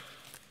much.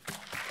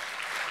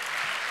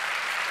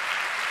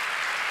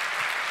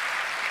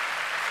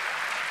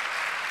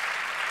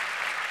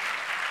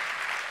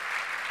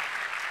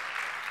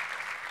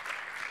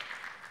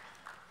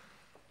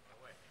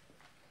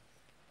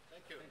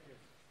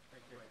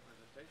 Thank you.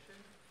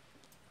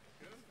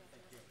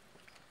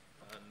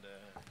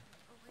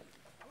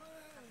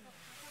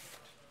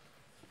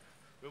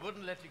 We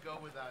wouldn't let you go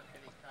without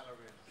any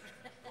calories.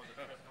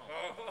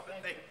 Oh,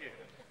 thank you.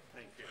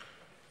 Thank you.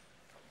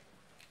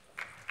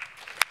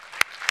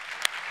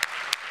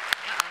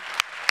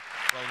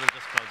 Well, we'll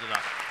just close it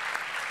up.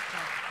 No,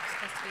 it's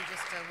supposed to be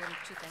just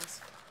two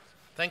things.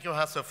 Thank you,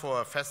 Hasso,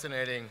 for a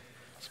fascinating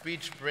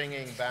speech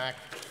bringing back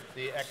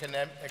the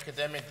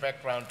academic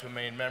background to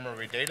main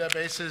memory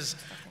databases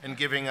and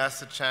giving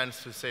us a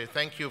chance to say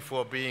thank you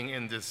for being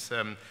in this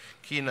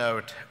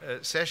keynote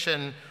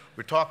session.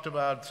 We talked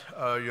about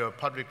your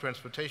public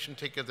transportation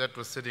ticket that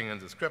was sitting in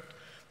the script,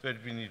 so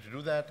we need to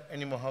do that.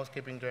 Any more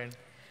housekeeping, Jane?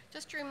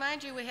 Just to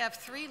remind you, we have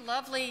 3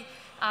 lovely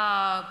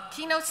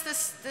keynotes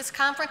this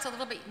conference, a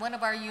little bit one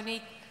of our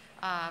unique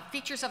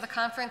features of the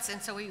conference, and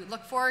so we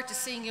look forward to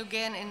seeing you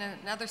again in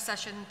another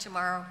session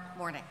tomorrow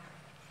morning.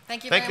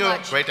 Thank you very much.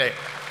 Thank you. Great day.